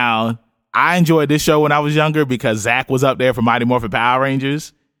 Now, I enjoyed this show when I was younger because Zach was up there for Mighty Morphin Power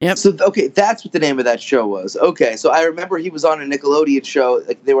Rangers. Yep. So, okay, that's what the name of that show was. Okay, so I remember he was on a Nickelodeon show.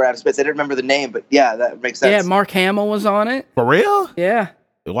 Like, they were out of space. I didn't remember the name, but yeah, that makes sense. Yeah, Mark Hamill was on it. For real? Yeah.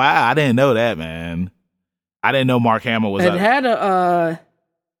 Wow, I didn't know that, man. I didn't know Mark Hamill was It had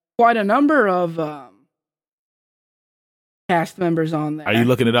quite a number of cast members on there. Are you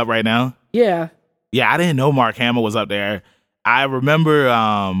looking it up right now? Yeah. Yeah, I didn't know Mark Hamill was up there. I remember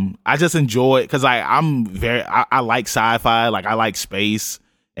I just enjoy, because I like sci-fi, like I like space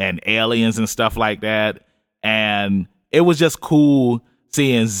and aliens and stuff like that. And it was just cool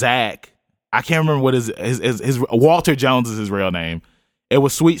seeing Zach. I can't remember what his Walter Jones is his real name. It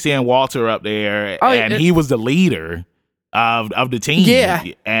was sweet seeing Walter up there, and he was the leader of the team. Yeah.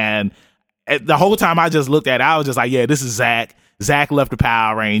 And the whole time I just looked at it, I was just like, yeah, this is Zach. Zach left the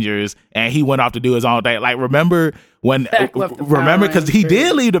Power Rangers, and he went off to do his own thing. Like, remember because he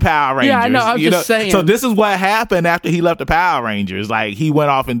did leave the Power Rangers. Yeah, I know. I'm just saying. So this is what happened after he left the Power Rangers. Like, he went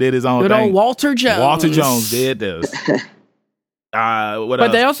off and did his own thing. Good old Walter Jones. Walter Jones did this. What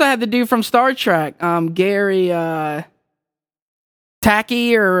else? They also had the dude from Star Trek, Gary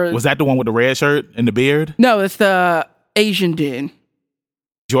Tacky, or was that the one with the red shirt and the beard? No, it's the Asian dude.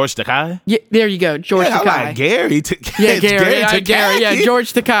 George Takei? Yeah, there you go, George Takei. Like Gary. Gary. Yeah,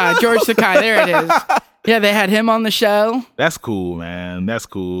 George Takei. George Takei. There it is. Yeah, they had him on the show. That's cool, man. That's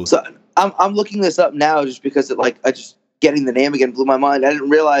cool. So I'm looking this up now just because getting the name again blew my mind. I didn't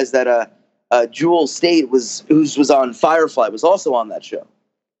realize that Jewel State who was on Firefly was also on that show.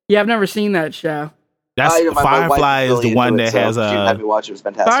 Yeah, I've never seen that show. That's Firefly is the one that has she had me watch it. It was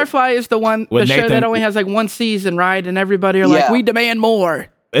fantastic. Firefly is the show that only has like one season, right? And everybody are like, we demand more.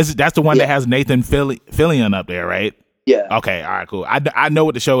 That's the one that has Nathan Fillion up there, right? Yeah. Okay. All right. Cool. I know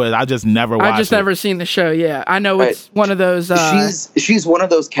what the show is. I just never watched it. I just never seen the show. Yeah. I know it's one of those. She's one of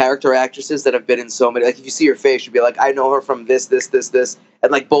those character actresses that have been in so many. Like, if you see her face, you'll be like, I know her from this,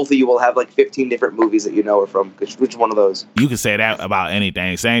 and like both of you will have like 15 different movies that you know her from. Which one of those? You can say that about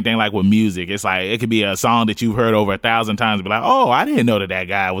anything. Same thing like with music. It's like it could be a song that you've heard over 1,000 times. And be like, oh, I didn't know that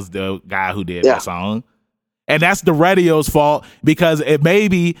guy was the guy who did that song. And that's the radio's fault, because it may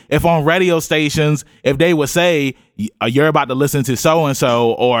be if on radio stations, if they would say you're about to listen to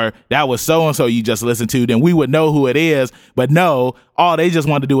so-and-so, or that was so-and-so you just listened to, then we would know who it is. But no, all they just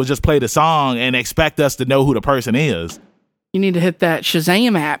wanted to do was just play the song and expect us to know who the person is. You need to hit that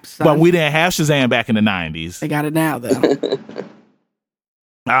Shazam app, son. But we didn't have Shazam back in the 90s. They got it now, though.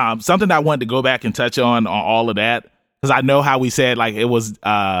 Something that I wanted to go back and touch on all of that, because I know how we said like it was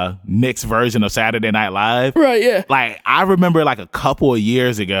Nick's version of Saturday Night Live. Right, yeah. Like, I remember like a couple of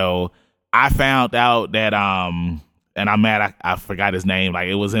years ago, I found out that and I'm mad I forgot his name. Like,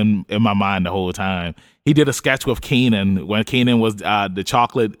 it was in my mind the whole time. He did a sketch with Keenan when Keenan was the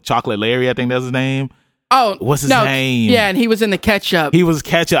chocolate Larry, I think that's his name. Oh, What's his no, name? Yeah, and he was in the ketchup. He was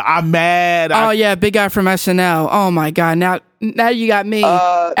Ketchup. I'm mad. Oh yeah, big guy from SNL. Oh my god, now you got me.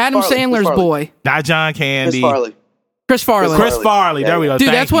 Adam Farley, Sandler's Chris Farley. boy, Not John Candy. Chris Farley. Chris Farley. Chris Farley. Yeah, There we go. Dude,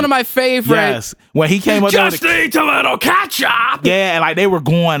 Thank that's you. one of my favorite. Yes. When he came up there with the, eat a little ketchup. yeah, and like they were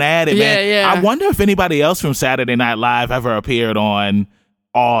going at it, man. Yeah. I wonder if anybody else from Saturday Night Live ever appeared on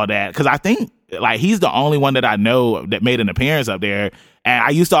all that, because I think like he's the only one that I know that made an appearance up there. And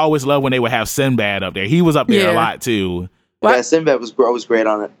I used to always love when they would have Sinbad up there. He was up there a Yeah. lot too. What? Yeah, Sinbad was great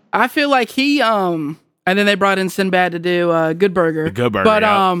on it. I feel like he and then they brought in Sinbad to do Good Burger. The Good Burger, But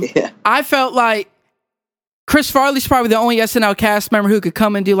Yeah. I felt like Chris Farley's probably the only SNL cast member who could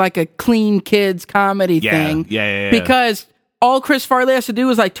come and do like a clean kids comedy thing. Yeah. Because all Chris Farley has to do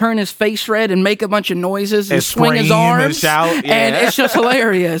is like turn his face red and make a bunch of noises and, And swing his scream and arms, shout, yeah. and it's just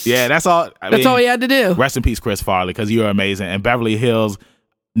hilarious. Yeah, that's all. That's all he had to do. Rest in peace, Chris Farley, because you are amazing. And Beverly Hills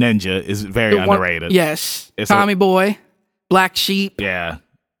Ninja is very underrated. Yes, It's Tommy Boy, Black Sheep. Yeah.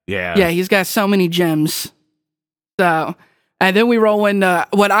 Yeah, he's got so many gems. So, and then we roll in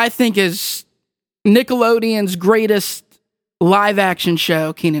what I think is Nickelodeon's greatest live action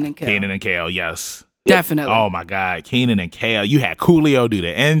show, Kenan and Kel. Kenan and Kel, yes. Definitely. Oh my God, Kenan and Kel. You had Coolio do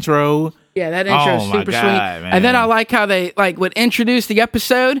the intro. Yeah, that intro is Oh my super God, sweet. man. And then I like how they like would introduce the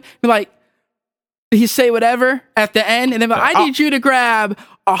episode, like he say whatever at the end, and then I need you to grab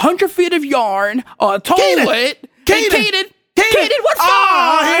 100 feet of yarn, a toilet, Kenan, what for?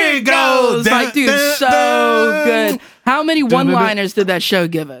 Oh, here it goes. Like, dude, so good. How many one-liners did that show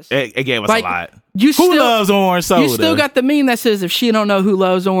give us? It gave us Like, a lot. You Who still loves orange soda? You still got the meme that says if she don't know who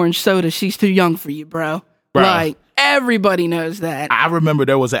loves orange soda, she's too young for you, bro. Bro. Like everybody knows that. I remember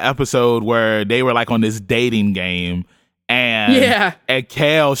there was an episode where they were like on this dating game, and Yeah. and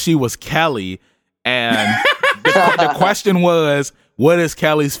Kel, she was Kelly, and the question was, what is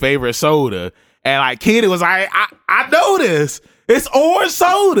Kelly's favorite soda? And like Kenan was like, I know this. It's orange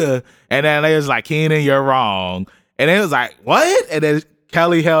soda. And then they was like, Kenan, you're wrong. And it was like, what? And then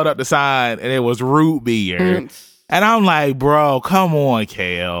Kelly held up the sign, and it was root beer. And I'm like, bro, come on,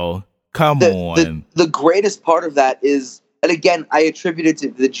 Kel. Come on. The greatest part of that is, and again, I attribute it to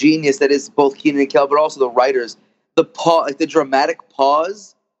the genius that is both Kenan and Kel, but also the writers. The pause, like the dramatic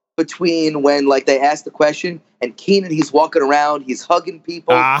pause between when like they ask the question, and Kenan, he's walking around, he's hugging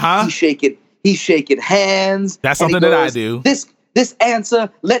people, he's shaking hands. That's and he something that I goes, do. This answer,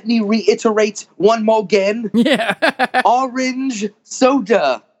 let me reiterate one more again. Yeah. Orange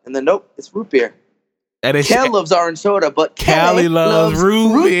soda. And then nope, it's root beer. And it's, Kel loves orange soda, but Kelly loves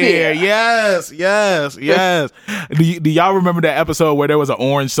root beer. beer. Yes. Do y'all remember that episode where there was an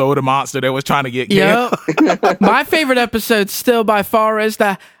orange soda monster that was trying to get Kel? Yep. My favorite episode still by far is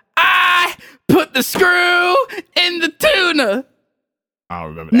the I put the screw in the tuna. I don't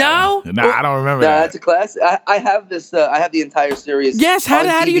remember that. No? No, I don't remember No, that. that's a classic. I have this. I have the entire series. Yes, how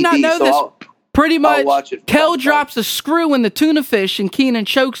on do you not DVD, know so this? Pretty much, watch it. Kel drops a screw in the tuna fish and Kenan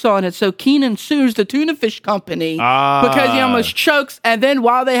chokes on it. So Kenan sues the tuna fish company because he almost chokes. And then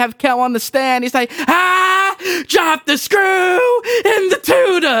while they have Kel on the stand, he's like, drop the screw in the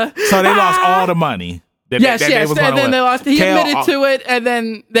tuna. So they lost all the money. Yes. And then they lost. He admitted to it, and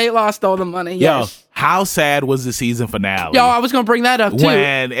then they lost all the money. Yes. Yo, how sad was the season finale? Yo, I was gonna bring that up too.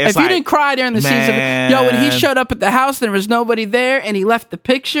 When it's if you like, didn't cry during the season, when he showed up at the house, there was nobody there, and he left the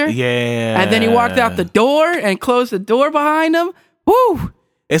picture. Yeah. And then he walked out the door and closed the door behind him. Woo!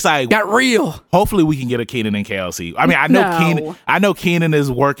 It's like Got real. Hopefully we can get a Kenan and Kelsey. I mean, I know Kenan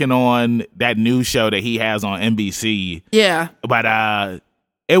is working on that new show that he has on NBC. Yeah. But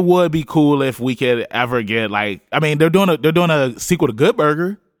it would be cool if we could ever get they're doing a sequel to Good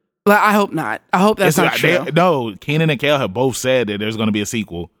Burger. I hope not. I hope that's not true. No, Kenan and Kel have both said that there's going to be a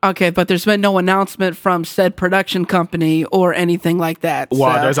sequel. Okay, but there's been no announcement from said production company or anything like that.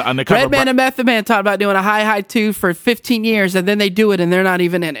 Well, so. there's an undercover. Redman and Method Man talked about doing a Hi 2 for 15 years, and then they do it, and they're not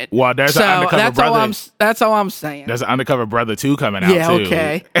even in it. Well, there's an undercover brother. That's all I'm saying. There's an Undercover Brother 2 coming out, too. Yeah,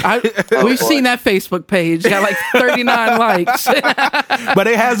 okay. We've seen that Facebook page. Got like 39 likes. But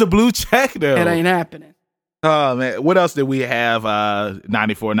it has a blue check, though. It ain't happening. Oh, man. What else did we have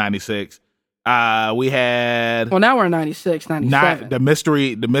 94, 96? We had... Well, now we're in 96, 97.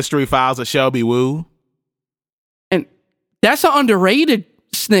 The mystery files of Shelby Woo. And that's an underrated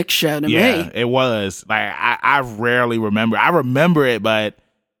Snick show to me. Yeah, it was. Like, I rarely remember. I remember it, but...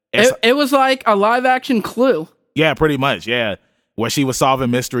 It was like a live action Clue. Yeah, pretty much, yeah. Where she was solving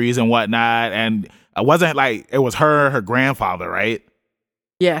mysteries and whatnot. And it wasn't like... It was her grandfather, right?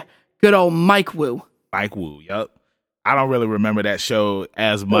 Yeah. Good old Mike Woo. Mike Woo, yep. I don't really remember that show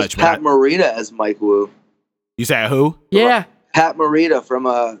as much. Pat Morita as Mike Woo. You said who? Yeah. Pat Morita from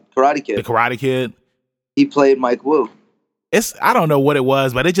Karate Kid. The Karate Kid? he played Mike Wu. I don't know what it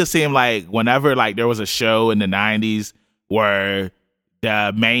was, but it just seemed like whenever like there was a show in the 90s where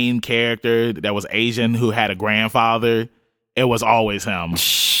the main character that was Asian who had a grandfather, it was always him.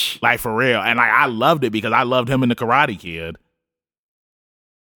 Like, for real. And like I loved it because I loved him in The Karate Kid.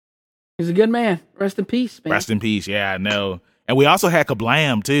 He's a good man. Rest in peace, man. Rest in peace. Yeah, I know. And we also had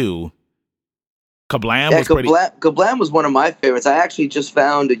Kablam too. Kablam was Kablam was one of my favorites. I actually just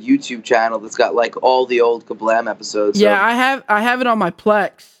found a YouTube channel that's got like all the old Kablam episodes. Yeah, so. I have it on my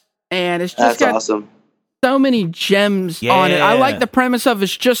Plex, and it's just got awesome. So many gems on it. I like the premise of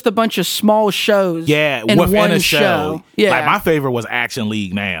it's just a bunch of small shows. Yeah, in within one a show. Yeah, like my favorite was Action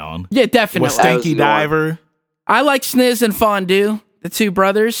League Now. Yeah, definitely. With Stinky Diver. I like Sniz and Fondue, the two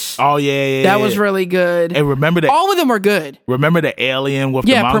brothers. Oh yeah. That was really good. And remember that all of them were good. Remember the alien with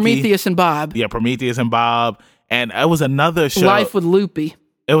the monkey? Prometheus and Bob. Yeah, Prometheus and Bob. And it was another show. Life with Loopy.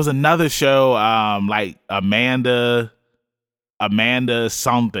 It was another show, like Amanda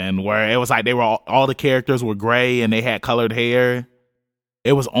something, where it was like they were all the characters were gray and they had colored hair.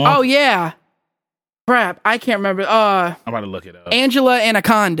 It was on. Oh yeah. Crap, I can't remember. I'm about to look it up. Angela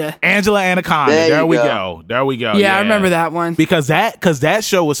Anaconda. There we go. Yeah, I remember that one. Because that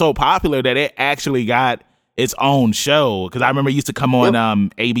show was so popular that it actually got its own show. Because I remember it used to come on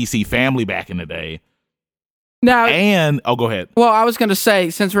ABC Family back in the day. Now, go ahead. Well, I was going to say,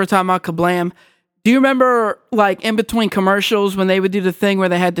 since we're talking about Kablam, do you remember, like, in between commercials when they would do the thing where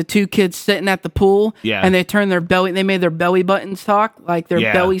they had the two kids sitting at the pool? Yeah. And they turned they made their belly buttons talk, like their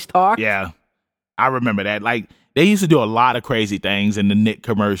bellies talk? Yeah. I remember that. Like, they used to do a lot of crazy things in the Nick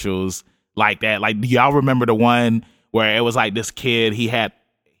commercials like that. Like, do y'all remember the one where it was like this kid, he had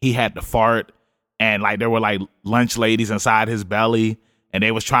to fart, and like there were like lunch ladies inside his belly, and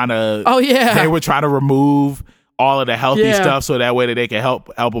they was trying to they were trying to remove all of the healthy stuff so that way that they can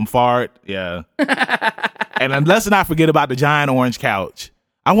help him fart. Yeah. And then let's not forget about the giant orange couch.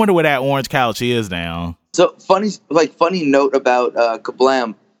 I wonder where that orange couch is now. So funny note about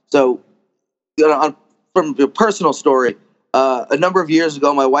Kablam. So from a personal story, a number of years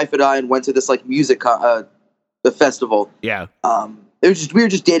ago, my wife and I went to this like music the festival. Yeah. We were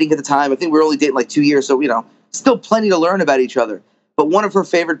just dating at the time. I think we were only dating like 2 years, so still plenty to learn about each other. But one of her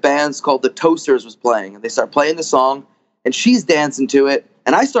favorite bands called the Toasters was playing, and they start playing the song, and she's dancing to it,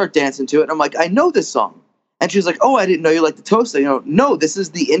 and I start dancing to it, and I'm like, I know this song. And she's like, oh, I didn't know you liked the Toasters. No, this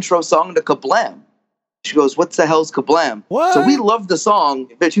is the intro song to Kablam. She goes, what the hell's Kablam? What? So we loved the song.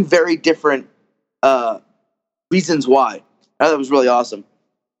 They're two very different reasons why. I thought it was really awesome.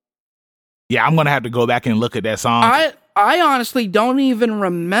 Yeah, I'm going to have to go back and look at that song. I honestly don't even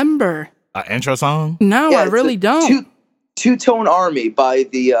remember. An intro song? No, I really don't. Two-Tone Army by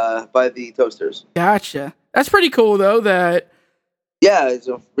the Toasters. Gotcha. That's pretty cool though.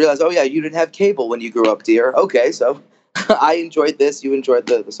 So realize. Oh yeah, you didn't have cable when you grew up, dear. Okay, so I enjoyed this. You enjoyed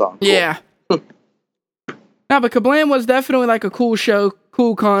the song. Cool. Yeah. No, but Kablam was definitely like a cool show,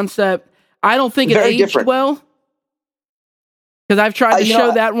 cool concept. I don't think it aged well because I've tried to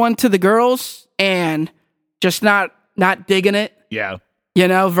show that one to the girls and just not digging it. Yeah.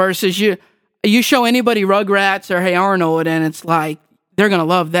 Versus you show anybody Rugrats or Hey Arnold, and it's like they're gonna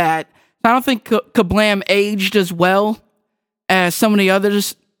love that. I don't think Kablam aged as well as some of the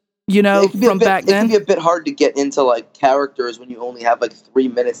others, from back then. It can be a bit hard to get into like characters when you only have like 3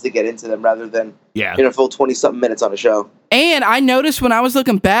 minutes to get into them, rather than full 20-something minutes on a show. And I noticed when I was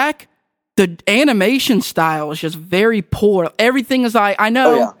looking back, the animation style is just very poor. Everything is I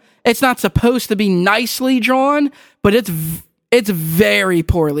know it's not supposed to be nicely drawn, but it's very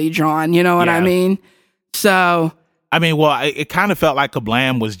poorly drawn. You know what I mean? So, it kind of felt like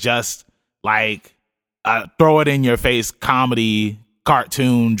Kablam was just like throw it in your face comedy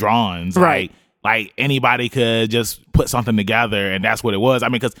cartoon drawings, right? Like anybody could just put something together, and that's what it was.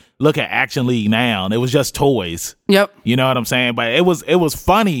 Because look at Action League Now; it was just toys. Yep. You know what I'm saying? But it was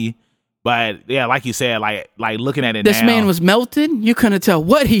funny. But yeah, like you said, like looking at it this now, man was melted. You couldn't tell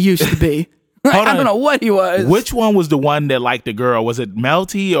what he used to be. I don't know what he was. Which one was the one that liked the girl? Was it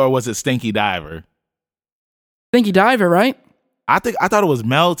Melty or was it Stinky Diver? Stinky Diver, right? I thought it was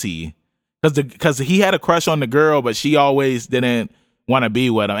Melty because he had a crush on the girl, but she always didn't want to be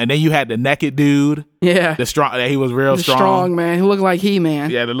with him. And then you had the naked dude. Yeah, the strong. He was real strong. Strong man. He looked like He-Man.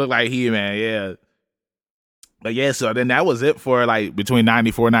 Yeah, they looked like He-Man. Yeah. But yeah, so then that was it for like between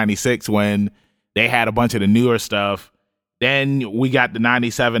 94 and 96 when they had a bunch of the newer stuff. Then we got the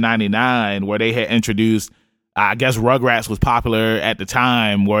 97, 99 where they had introduced, I guess Rugrats was popular at the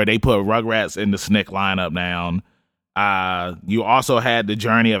time where they put Rugrats in the SNCC lineup now. You also had the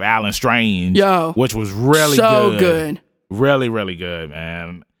Journey of Alan Strange, which was really good. Really, really good,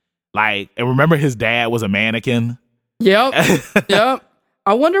 man. Like, and remember his dad was a mannequin. Yep. Yep.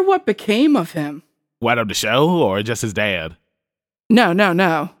 I wonder what became of him. What, of the show or just his dad?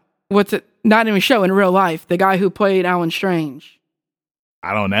 No. What's it? Not even show, in real life. The guy who played Alan Strange.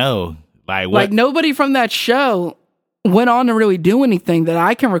 I don't know. Like, what? Like, nobody from that show went on to really do anything that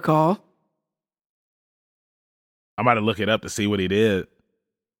I can recall. I'm about to look it up to see what he did.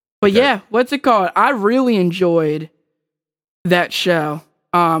 But Okay. yeah, what's it called? I really enjoyed that show.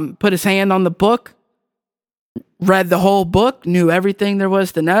 Put his hand on the book, read the whole book, knew everything there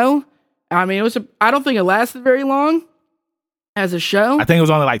was to know. I mean, I don't think it lasted very long as a show, I think it was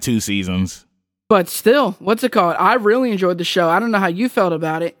only like 2 seasons. but still, what's it called? I really enjoyed the show. I don't know how you felt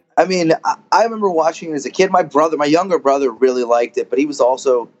about it. I mean, I remember watching it as a kid. My younger brother really liked it, but he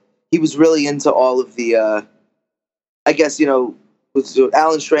was really into all of the, I guess, with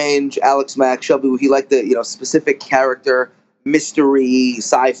Alan Strange, Alex Mack, Shelby. He liked the, specific character, mystery,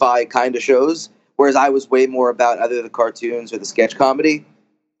 sci-fi kind of shows, whereas I was way more about either the cartoons or the sketch comedy.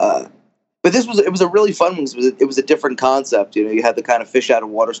 But it was a really fun one. It was a different concept. You had the kind of fish out of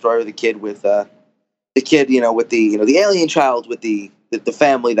water story with the kid with the alien child with the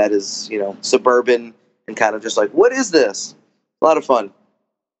family that is, suburban and kind of just like, what is this? A lot of fun.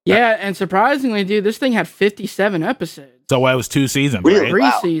 Yeah, and surprisingly, dude, this thing had 57 episodes. So it was 2 seasons, Really? right? 3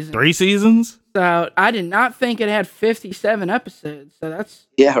 Wow. seasons. 3 seasons? So I did not think it had 57 episodes. So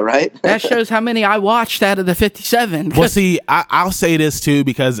Yeah, right? that shows how many I watched out of the 57. Well, see, I'll say this too,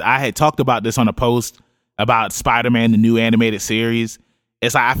 because I had talked about this on a post about Spider-Man, the new animated series.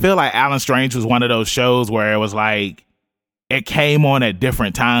 It's like, I feel like Alan Strange was one of those shows where it was like, it came on at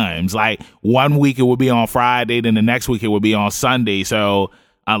different times. Like, one week it would be on Friday, then the next week it would be on Sunday. So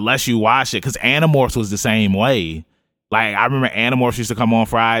unless you watch it, because Animorphs was the same way. Like, I remember Animorphs used to come on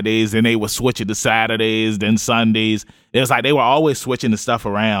Fridays, then they would switch it to Saturdays, then Sundays. It was like they were always switching the stuff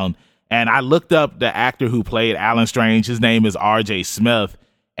around. And I looked up the actor who played Alan Strange. His name is R.J. Smith,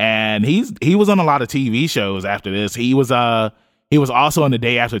 and he was on a lot of TV shows after this. He was also in The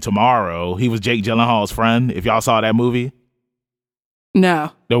Day After Tomorrow. He was Jake Gyllenhaal's friend. If y'all saw that movie,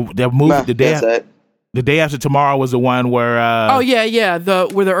 No. the movie Nah, The that's it. Day After Tomorrow was the one where Oh yeah,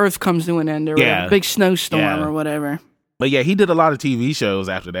 where the Earth comes to an end, or Yeah. a big snowstorm, Yeah. or whatever. But yeah, he did a lot of TV shows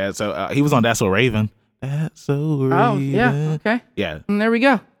after that. So he was on That's So Raven. That's So Raven. Oh yeah, okay, Yeah. and there we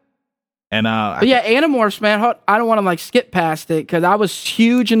go. And But yeah, Animorphs, man, I don't want to skip past it because I was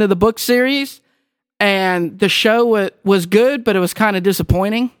huge into the book series, and the show was good, but it was kind of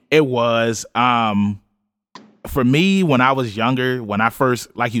disappointing. it was for me when I was younger, when I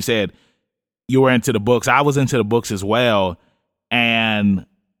first, like you said, you were into the books. I was into the books as well. And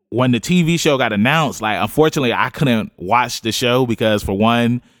when the TV show got announced, like, unfortunately, I couldn't watch the show because, for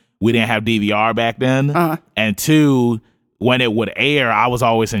one, we didn't have DVR back then. And 2, when it would air, I was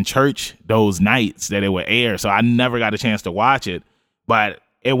always in church those nights that it would air. So I never got a chance to watch it. But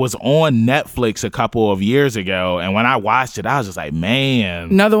it was on Netflix a couple of years ago. And when I watched it, I was just like, man.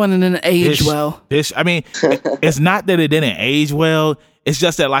 Another one that didn't age well. I mean, it's not that it didn't age well. It's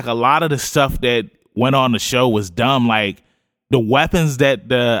just that, like, a lot of the stuff that went on the show was dumb. Like, the weapons that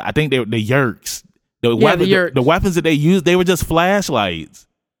the Yerks, the weapons that they used, they were just flashlights.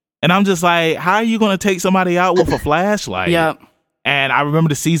 And I'm just like, how are you going to take somebody out with a flashlight? Yeah. And I remember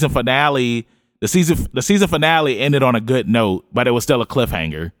the season finale. The season finale ended on a good note, but it was still a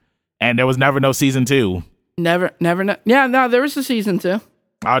cliffhanger. And there was never no season 2. Never. No. Yeah, no, there was a season 2.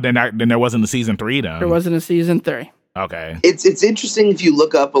 Oh, then there wasn't a season 3 then. There wasn't a season 3. Okay. It's interesting if you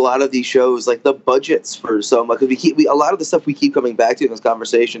look up a lot of these shows, like the budgets for so much. Because a lot of the stuff we keep coming back to in this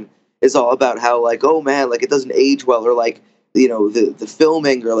conversation is all about how, like, oh man, like, it doesn't age well, or like, the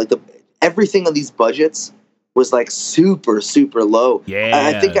filming, or like everything on these budgets was like super, super low. Yeah.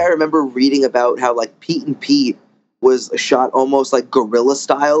 I think I remember reading about how, like, Pete and Pete was shot almost like guerrilla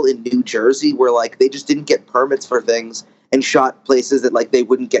style in New Jersey, where, like, they just didn't get permits for things and shot places that, like, they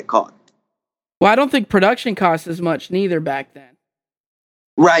wouldn't get caught. Well, I don't think production cost as much neither back then.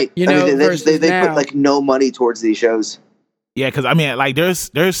 Right. They put like no money towards these shows. Yeah, because I mean, like, there's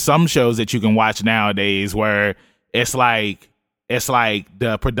some shows that you can watch nowadays where it's like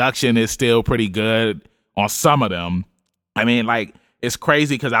the production is still pretty good on some of them. I mean, like, it's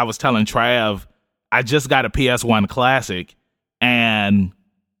crazy because I was telling Trav, I just got a PS1 Classic, and,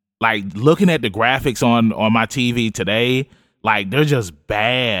 like, looking at the graphics on my TV today, like, they're just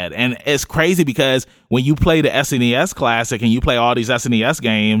bad. And it's crazy because when you play the SNES Classic and you play all these SNES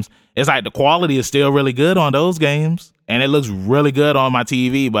games, it's like the quality is still really good on those games, and it looks really good on my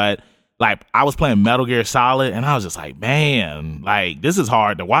TV. But, like, I was playing Metal Gear Solid, and I was just like, man, like, this is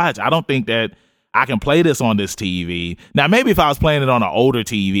hard to watch. I don't think that I can play this on this TV. Now, maybe if I was playing it on an older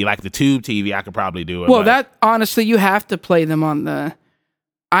TV, like the tube TV, I could probably do it. Well, but that honestly, you have to play them on the.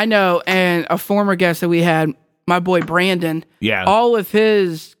 I know, and a former guest that we had, my boy Brandon. Yeah. All of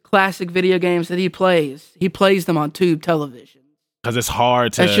his classic video games that he plays them on tube television. Because it's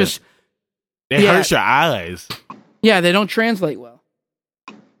hard to. It's just. It hurts your eyes. Yeah, they don't translate well.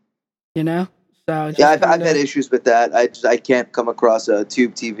 You know. So it's Yeah, just I've kinda- had issues with that. I can't come across a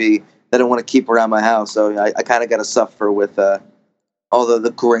tube TV that I want to keep around my house, so I kind of got to suffer with all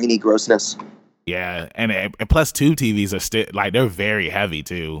the grainy grossness. Yeah, and plus tube TVs are still like they're very heavy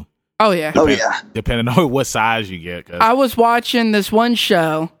too. Oh yeah. Oh yeah, Depending on what size you get. 'Cause- I was watching this one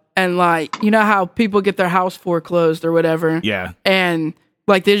show, and like, you know how people get their house foreclosed or whatever, yeah, and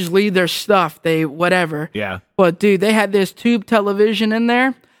like they just leave their stuff, they whatever. yeah. But dude, they had this tube television in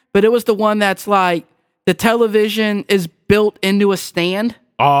there, but it was the one that's like the television is built into a stand.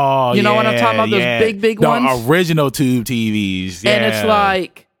 Oh, You know what I'm talking about? Those yeah. big the ones? original tube TVs. Yeah. And it's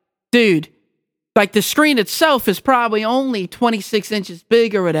like, dude, like the screen itself is probably only 26 inches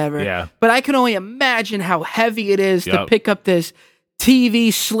big or whatever. Yeah. But I can only imagine how heavy it is to Yup. pick up this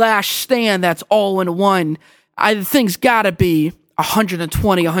TV/stand that's all in one. The thing's got to be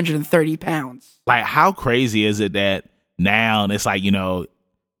 120, 130 pounds. like how crazy is it that now it's like, you know,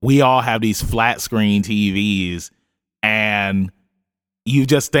 we all have these flat screen TVs, and you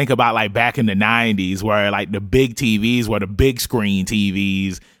just think about like back in the 90s where like the big TVs were the big screen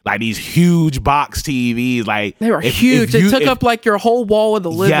TVs, like these huge box TVs. Like They were if- huge. if They you- took if- up like your whole wall of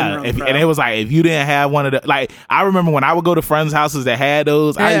the living room. Bro. and it was like if you didn't have one of the, like I remember when I would go to friends' houses that had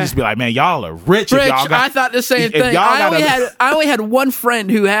those, I'd Yeah. just be like, man, y'all are rich. If Rich, y'all got, I thought the same if thing. y'all got I only had one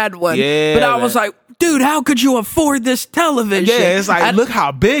friend who had one. Yeah, but I was man. like, dude, how could you afford this television? yeah, it's like And- look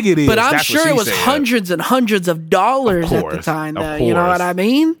how big it is. But I'm That's what sure she it was said. hundreds and hundreds of dollars Of at the course, time, of though. You know course. what I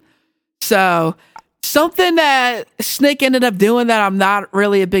mean? So something that Snick ended up doing that I'm not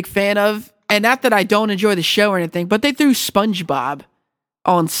really a big fan of, and not that I don't enjoy the show or anything, but they threw SpongeBob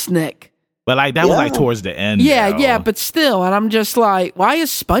on Snick. But like that was like Yeah. towards the end. Yeah, though. yeah, but still, and I'm just like, why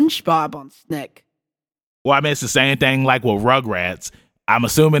is SpongeBob on Snick? Well, I mean, it's the same thing like with Rugrats. I'm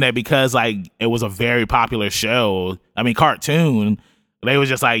assuming that because like it was a very popular show, I mean cartoon, they was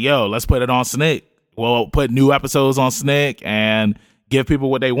just like, yo, let's put it on Snick. We'll put new episodes on Snick and give people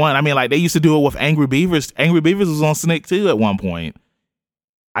what they want. I mean, like they used to do it with Angry Beavers. Angry Beavers was on Snick too at one point.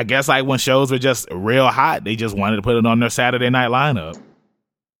 I guess like when shows were just real hot, they just wanted to put it on their Saturday night lineup.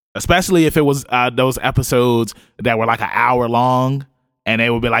 Especially if it was those episodes that were like an hour long, and they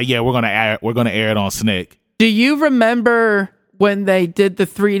would be like, "Yeah, we're gonna air it on Snick." Do you remember when they did the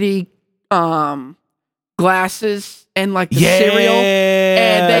 3D glasses and like the cereal?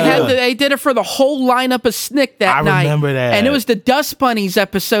 And they did it for the whole lineup of Snick that I night. remember that. And it was the Dust Bunnies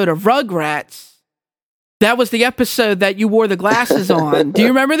episode of Rugrats. That was the episode that you wore the glasses on. Do you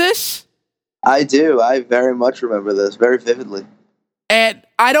remember this? I do. I very much remember this very vividly. And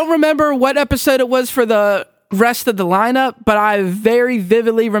I don't remember what episode it was for the rest of the lineup, but I very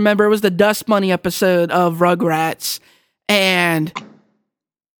vividly remember it was the Dust Bunny episode of Rugrats. And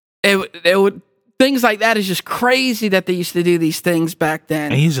it would things like that is just crazy that they used to do these things back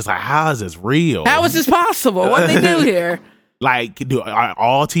then. And he's just like, how is this real? How is this possible? What they do here? Like, are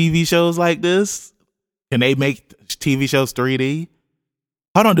all TV shows like this? Can they make TV shows 3D?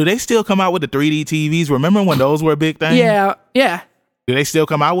 Hold on, do they still come out with the 3D TVs? Remember when those were a big thing? Yeah. Do they still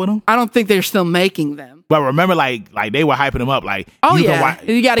come out with them? I don't think they're still making them. But remember, like they were hyping them up. Like, Oh, you yeah. can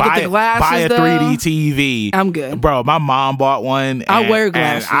You gotta get the glasses, Buy a though. 3D TV. I'm good. Bro, my mom bought one. I and- wear and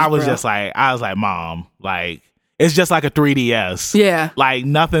glasses, I was bro. just like, Mom, like, it's just like a 3DS. Yeah. Like,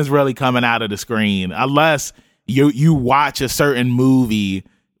 nothing's really coming out of the screen unless you watch a certain movie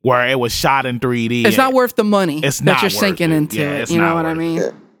where it was shot in 3D. It's not worth the money It's that not you're worth sinking it. into Yeah, it. it's You know not what I worth mean?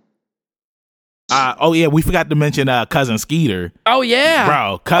 it. Oh yeah, we forgot to mention Cousin Skeeter. Oh, yeah.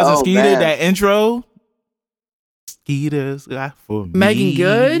 Bro, Cousin Oh, Skeeter, man. that intro. Skeeter's got for me. Megan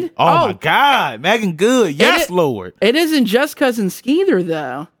Good? Oh, Oh. my God. Megan Good. Yes, It- Lord. It isn't just Cousin Skeeter,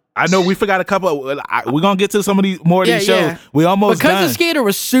 though. I know we forgot a couple. We're going to get to some of these more of these Yeah, shows. yeah. We But almost Cousin done. Skeeter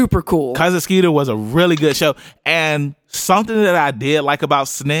was super cool. Cousin Skeeter was a really good show. And something that I did like about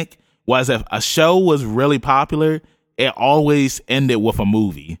Snick was if a show was really popular, it always ended with a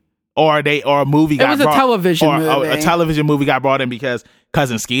movie. Or a movie got was a brought, television or movie. A television movie got brought in because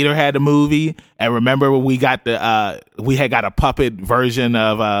Cousin Skeeter had the movie. And remember we got we had got a puppet version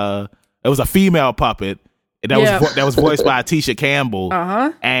of it was a female puppet that Yeah. was voiced by Tisha Campbell.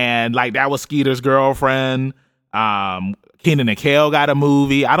 Uh-huh. And like that was Skeeter's girlfriend. Kenan and Kel got a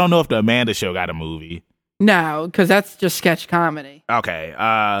movie. I don't know if the Amanda Show got a movie. No, because that's just sketch comedy. Okay.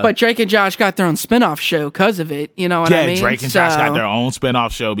 But Drake and Josh got their own spinoff show because of it. You know what I mean? Drake and Josh got their own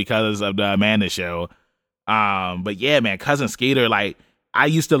spinoff show because of the Amanda show. But yeah, man, Cousin Skeeter, like, I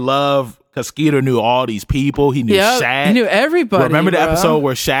used to love, because Skeeter knew all these people. He knew Shaq. He knew everybody. Remember the bro. episode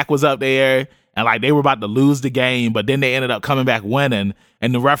where Shaq was up there and like they were about to lose the game, but then they ended up coming back winning,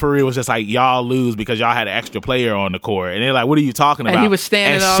 and the referee was just like, y'all lose because y'all had an extra player on the court. And they're like, what are you talking about? And he was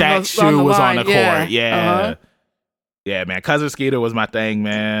standing and on Shaq's the, on shoe the was line. on the Yeah. court. Yeah. Uh-huh. Yeah, man. Cousin Skeeter was my thing,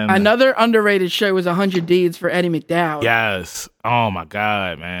 man. Another underrated show was 100 Deeds for Eddie McDowell. Yes. Oh my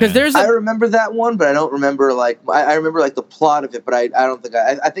God, man. Because there's I remember that one, but I don't remember I remember like the plot of it, but I don't think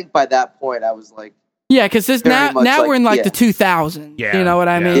I think by that point I was like, because this very now much like- we're in like yeah. the 2000s. Yeah, You know what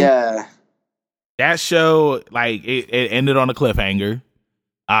I yeah. mean? yeah. that show, like it ended on a cliffhanger.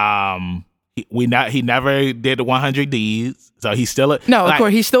 He never did the 100 Ds, so he's still No, of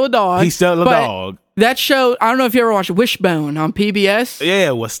course he's still a dog. he's still a but dog. That show, I don't know if you ever watched Wishbone on PBS.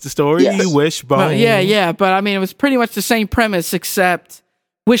 Yeah, what's the story? Yes. Wishbone. Well, yeah, but I mean, it was pretty much the same premise, except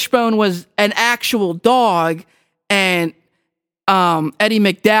Wishbone was an actual dog, and Eddie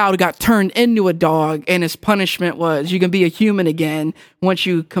McDowell got turned into a dog, and his punishment was you can be a human again once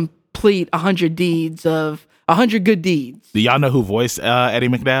you complete 100 deeds of 100 good deeds. Do y'all know who voiced Eddie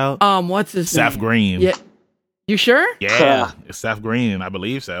McDowell? What's his Seth name? Green. Yeah, you sure? Yeah, it's Seth Green. I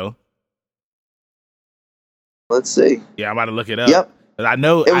believe so. Let's see. Yeah, I'm about to look it up. Yep. But I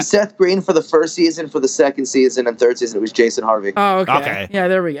know It was Seth Green for the first season, for the second season, and third season it was Jason Harvey. Oh, okay. Okay. Yeah,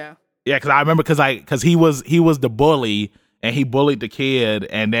 there we go. yeah, because I remember because he was the bully and he bullied the kid,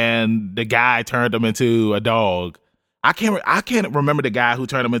 and then the guy turned him into a dog. I can't remember the guy who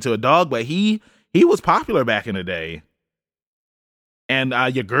turned him into a dog, but he was popular back in the day. And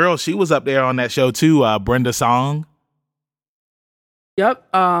your girl, she was up there on that show too, Brenda Song. Yep.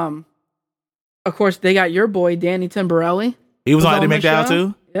 Of course, they got your boy Danny Timberelli. He was on Eddie the McDowell show.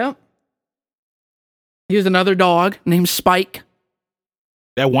 too. Yep. He was another dog named Spike.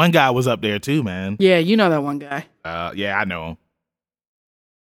 That one guy was up there too, man. Yeah, you know that one guy. Yeah, I know him.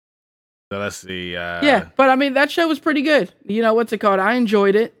 So let's see. Yeah, but I mean, that show was pretty good. You know, what's it called? I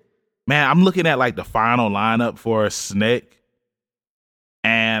enjoyed it. Man, I'm looking at like the final lineup for Snick.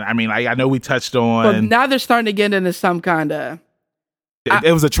 And I mean, like, I know we touched on. But now they're starting to get into some kind of.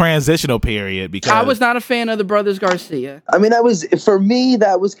 It was a transitional period because I was not a fan of the Brothers Garcia. I mean, that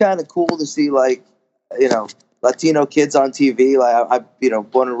was kind of cool to see, like, you know, Latino kids on TV. Like, I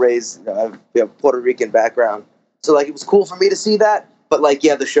born and raised, I have Puerto Rican background, so like it was cool for me to see that. But like,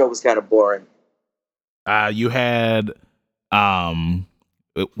 yeah, the show was kind of boring. you had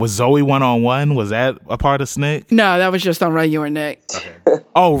was Zoe 1-on-1? Was that a part of Snick? No, that was just on regular Nick. Okay.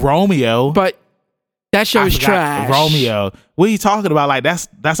 Oh, Romeo. But that show I is forgot. trash. Romeo. What are you talking about? Like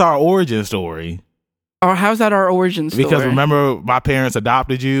that's our origin story. Or how's that our origin story? Because remember, my parents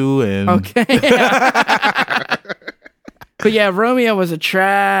adopted you, and Okay. But yeah, Romeo was a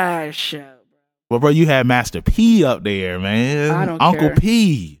trash show. well, bro, you had Master P up there, man. I don't Uncle care.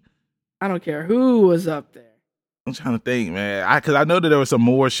 P. I don't care who was up there. I'm trying to think, man. Because I know that there were some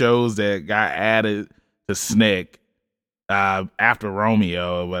more shows that got added to Snick after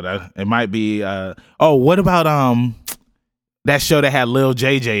Romeo, but it might be. What about that show that had Lil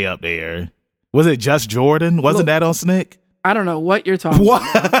JJ up there? Was it Just Jordan? Wasn't that on Snick? I don't know what you're talking What?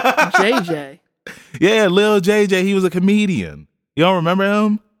 about. JJ. Yeah, Lil JJ. He was a comedian. You don't remember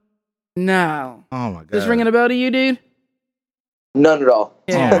him? No. Oh my god. This ringing a bell to you, dude? None at all.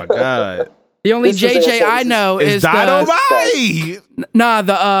 Yeah. Oh my god. The only This is- JJ I know It's is Dynamite.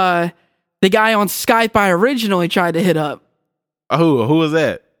 the guy on Skype I originally tried to hit up. Who was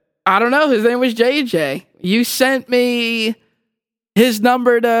that? I don't know. His name was JJ. You sent me his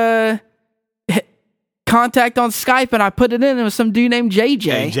number to contact on Skype, and I put it in. It was some dude named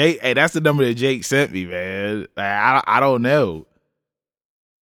JJ. Hey, that's the number that Jake sent me, man. Like, I don't know.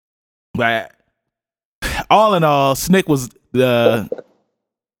 But all in all, Snick was I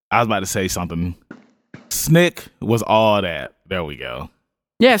was about to say something. Snick was all that. There we go.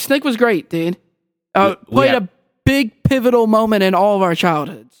 Yeah, Snick was great, dude. We Played had- a big pivotal moment in all of our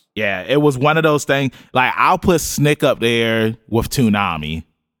childhoods. Yeah, it was one of those things. Like, I'll put Snick up there with Toonami.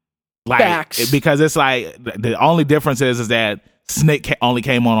 Like, Facts. because it's like the only difference is that Snick only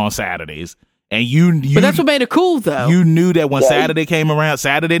came on Saturdays, and you But that's what made it cool, though. you knew that when Yeah. Saturday came around,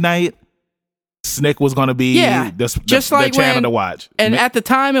 Saturday night, Snick was going to be just the like channel when- to watch. And at the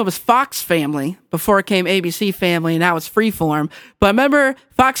time, it was Fox Family before it came ABC Family, and now it's Freeform. But remember,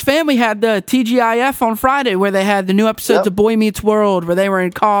 Fox Family had the TGIF on Friday, where they had the new episodes Yep. of Boy Meets World, where they were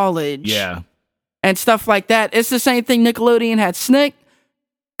in college, Yeah. and stuff like that. It's the same thing. Nickelodeon had Snick.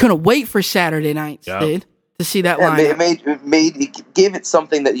 Couldn't wait for Saturday nights, Yep. dude. to see that Yeah, lineup. it gave it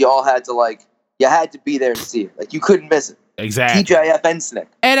something that you all had to like. You had to be there and see it. Like you couldn't miss it. Exactly. TJF and Snick.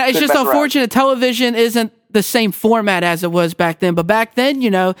 And it's Couldn't just mess around. unfortunate television isn't the same format as it was back then. But back then,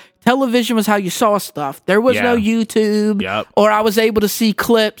 television was how you saw stuff. There was no YouTube, Yep. or I was able to see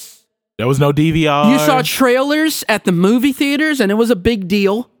clips. There was no DVR. You saw trailers at the movie theaters, and it was a big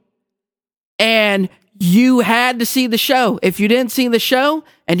deal. And you had to see the show. If you didn't see the show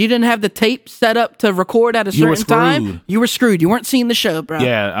and you didn't have the tape set up to record at a You were certain time, screwed. you were screwed. You weren't seeing the show, bro.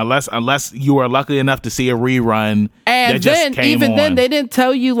 Yeah, unless you were lucky enough to see a rerun. And that just then, came even on. then, they didn't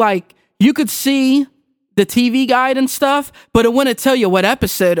tell you, like, you could see the TV guide and stuff, but it wouldn't tell you what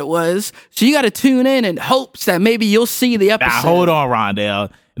episode it was. So you got to tune in hopes that maybe you'll see the episode. Now hold on,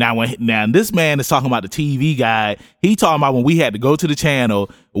 Rondell. Now this man is talking about the TV guide. He talking about when we had to go to the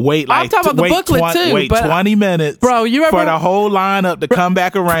channel, wait I'm like talking about the booklet too, wait but 20 minutes, bro, you for ever- the whole lineup to come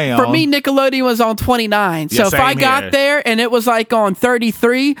back around. For me, Nickelodeon was on 29. So Yeah, if I same got here. there and it was like on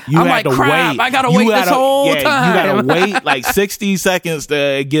 33, you I'm had like, to crap, wait. I got to You wait this gotta- whole yeah, time. You gotta wait like 60 seconds to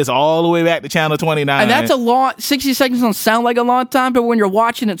it gets all the way back to channel 29. And that's a long, 60 seconds don't sound like a long time, but when you're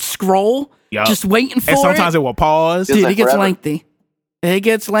watching it scroll, Yup. just waiting for and sometimes it, it will pause. Feels dude, like it gets forever. lengthy. It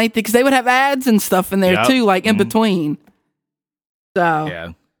gets lengthy because they would have ads and stuff in there Yup. too, like in Mhm. between. So, Yeah.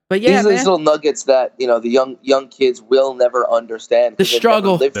 but yeah, These are man. these little nuggets that the young kids will never understand. 'cause The they've never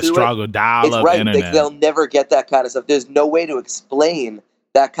struggle. lived The through it. struggle, dial It's up right. internet. They'll never get that kind of stuff. There's no way to explain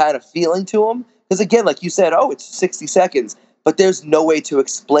that kind of feeling to them. Because again, like you said, it's 60 seconds, but there's no way to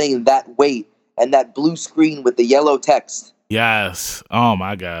explain that wait and that blue screen with the yellow text. Yes. Oh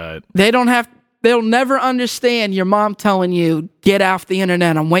my God. They'll never understand your mom telling you, get off the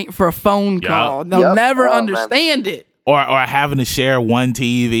internet. I'm waiting for a phone Yup. call. They'll Yup. never Oh, man. understand it. Or having to share one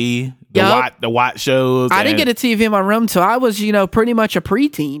TV Yup. to watch shows. I didn't and get a TV in my room till I was, pretty much a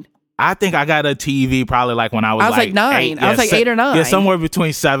preteen. I think I got a TV probably like when I was like 9. I was like 8 or 9. Yeah, somewhere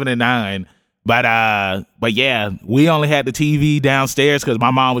between 7 and 9. But yeah, we only had the TV downstairs because my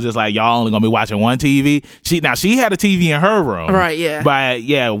mom was just like, y'all only gonna be watching one TV. She had a TV in her room, Right, yeah. But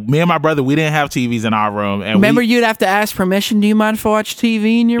yeah, me and my brother, we didn't have TVs in our room. And Remember, you'd have to ask permission. Do you mind if I watch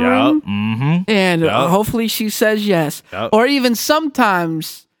TV in your room? Mm-hmm. And Yup. hopefully she says yes. Yup. Or even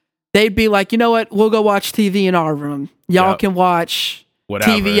sometimes they'd be like, you know what? We'll go watch TV in our room. Y'all Yup. can watch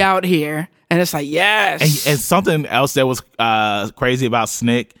Whatever. TV out here. And it's like, yes. And something else that was crazy about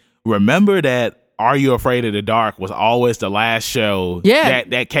Snick. Remember that Are You Afraid of the Dark was always the last show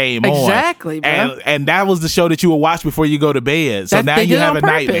that came on. Exactly, bro. And that was the show that you would watch before you go to bed. So now They you did it on have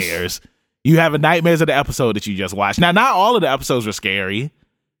purpose. nightmares. You have nightmares of the episode that you just watched. Now, not all of the episodes were scary,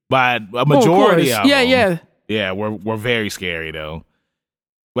 but a majority course. of Yeah, them. yeah. Yeah, we're very scary though.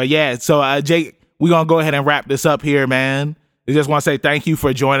 But yeah, so Jake, we're gonna go ahead and wrap this up here, man. I just want to say thank you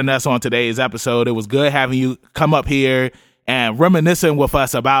for joining us on today's episode. It was good having you come up here and reminiscing with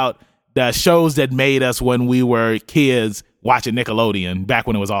us about the shows that made us when we were kids watching Nickelodeon back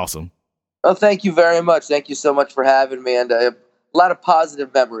when it was awesome. Well, thank you very much. Thank you so much for having me, and a lot of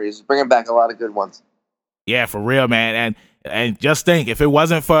positive memories, bringing back a lot of good ones. Yeah, for real, man. And just think, if it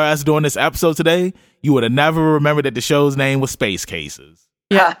wasn't for us doing this episode today, you would have never remembered that the show's name was Space Cases.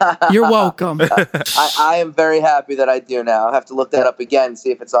 Yeah. You're welcome. I am very happy that I do now. I'll have to look that up again, see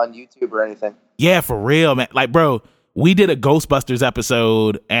if it's on YouTube or anything. Yeah, for real, man. Like, bro, we did a Ghostbusters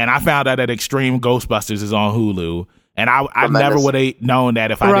episode, and I found out that Extreme Ghostbusters is on Hulu, and I Tremendous. never would have known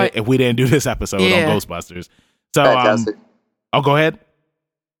that if if we didn't do this episode on Ghostbusters. So, Fantastic. go ahead.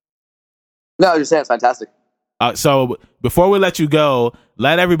 No, I was just saying it's fantastic. So before we let you go,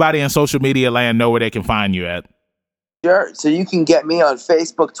 let everybody in social media land know where they can find you at. Sure. So you can get me on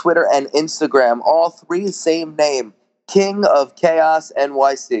Facebook, Twitter, and Instagram. All three, same name. King of Chaos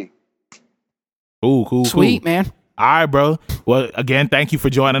NYC. Cool. Sweet, man. All right, bro. Well, again, thank you for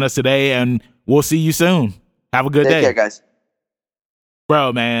joining us today, and we'll see you soon. Have a good Take day. care, guys.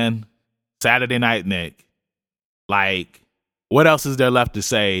 Bro, man. Saturday Night Nick. Like, what else is there left to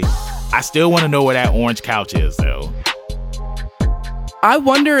say? I still want to know where that orange couch is, though. I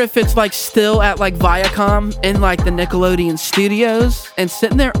wonder if it's like still at like Viacom in like the Nickelodeon studios and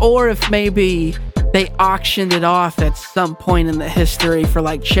sitting there, or if maybe they auctioned it off at some point in the history for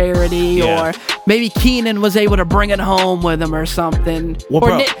like charity, Yeah. or maybe Keenan was able to bring it home with him or something. Well, or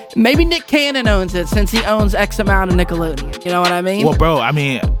bro- maybe Nick Cannon owns it since he owns X amount of Nickelodeon. You know what I mean? Well, bro, I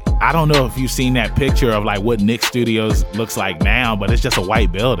mean, I don't know if you've seen that picture of like what Nick Studios looks like now, but it's just a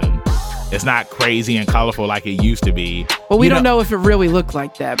white building. It's not crazy and colorful like it used to be. Well, we You don't know if it really looked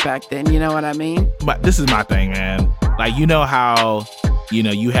like that back then. You know what I mean? But this is my thing, man. Like, you know how you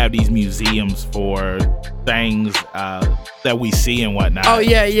know, you have these museums for things that we see and whatnot. Oh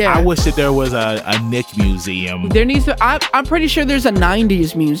yeah. I wish that there was a Nick museum. There needs to. I'm pretty sure there's a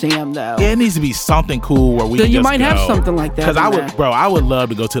 '90s museum though. Yeah, it needs to be something cool where we. So can you just might go. have something like that. Because I would love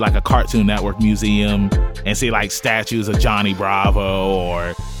to go to like a Cartoon Network museum and see like statues of Johnny Bravo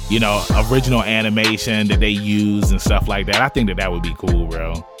or, you know, original animation that they use and stuff like that. I think that would be cool,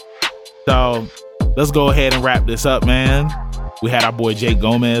 bro. So let's go ahead and wrap this up, man. We had our boy Jake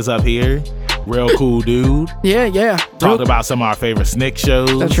Gomez up here. Real cool dude. Yeah. Talked about some of our favorite Snick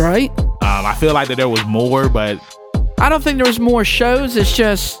shows. That's right. I feel like that there was more, but I don't think there was more shows. It's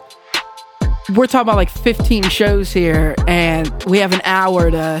just we're talking about like 15 shows here, and we have an hour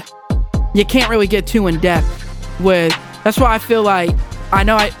to. You can't really get too in depth with. That's why I feel like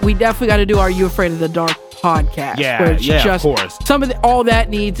we definitely got to do our "You Afraid of the Dark" podcast. Yeah, where it's yeah, just, of course. All that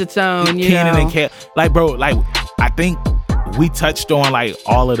needs its own. You Kenan know? and Kel, like, bro, like I think we touched on like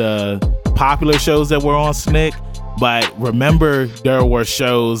all of the popular shows that were on Snick, but remember there were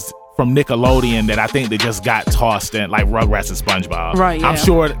shows from Nickelodeon that I think they just got tossed in, like Rugrats and SpongeBob. Right, yeah. I'm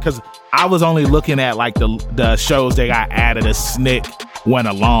sure, because I was only looking at like the shows that got added as Snick went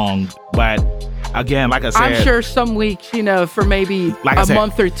along, but again, like I said, I'm sure some weeks, you know, for maybe Like I a said,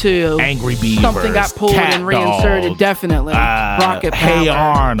 month or two, Angry Beavers, something got pulled Cat and reinserted. Dog, Definitely, Rocket Hey Power.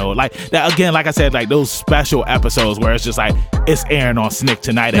 Arnold, like that again. Like I said, like those special episodes where it's just like it's airing on Snick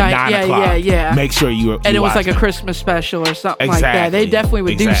tonight at 9 o'clock. Yeah. Make sure you And it was like a watch Christmas special or something Exactly. like that. They definitely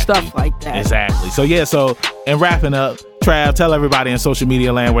would do Exactly. stuff like that. Exactly. So yeah. So in wrapping up, Trav, tell everybody in social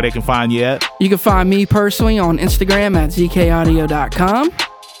media land where they can find you at. You can find me personally on Instagram at zkaudio.com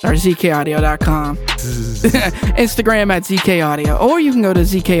or zkaudio.com. Instagram at zkaudio, or you can go to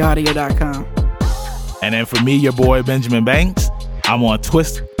zkaudio.com. And then for me, your boy Benjamin Banks, I'm on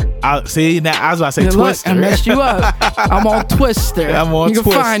Twist. See, now I was about to say Look, Twister. I messed you up. I'm on Twister. I'm on you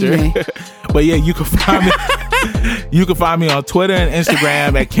Twister. can find me. But yeah, you can find me. You can find me on Twitter and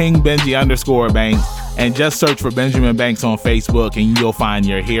Instagram at KingBenji_Banks, and just search for Benjamin Banks on Facebook, and you'll find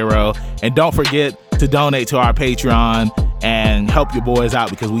your hero. And don't forget to donate to our Patreon and help your boys out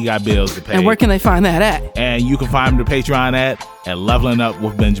because we got bills to pay. And where can they find that at? And you can find the Patreon at Leveling Up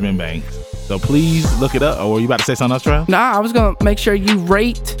with Benjamin Banks. So please look it up. Or were you about to say something else, Trav? Nah, I was going to make sure you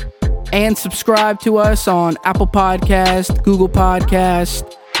rate and subscribe to us on Apple Podcast, Google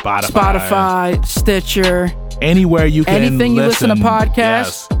Podcast, Spotify, Stitcher. Anywhere you can Anything you listen to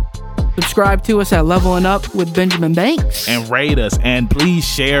podcasts, Yes. subscribe to us at Leveling Up with Benjamin Banks. And rate us, and please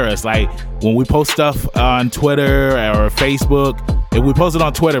share us. Like when we post stuff on Twitter or Facebook, if we post it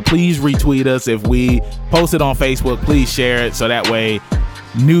on Twitter, please retweet us. If we post it on Facebook, please share it so that way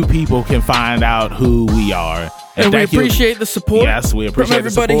new people can find out who we are. And we thank you. appreciate the support. Yes, we appreciate from the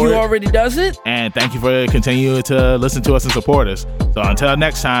everybody support. who already does it. And thank you for continuing to listen to us and support us. So until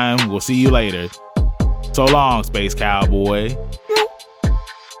next time, we'll see you later. So long, Space Cowboy.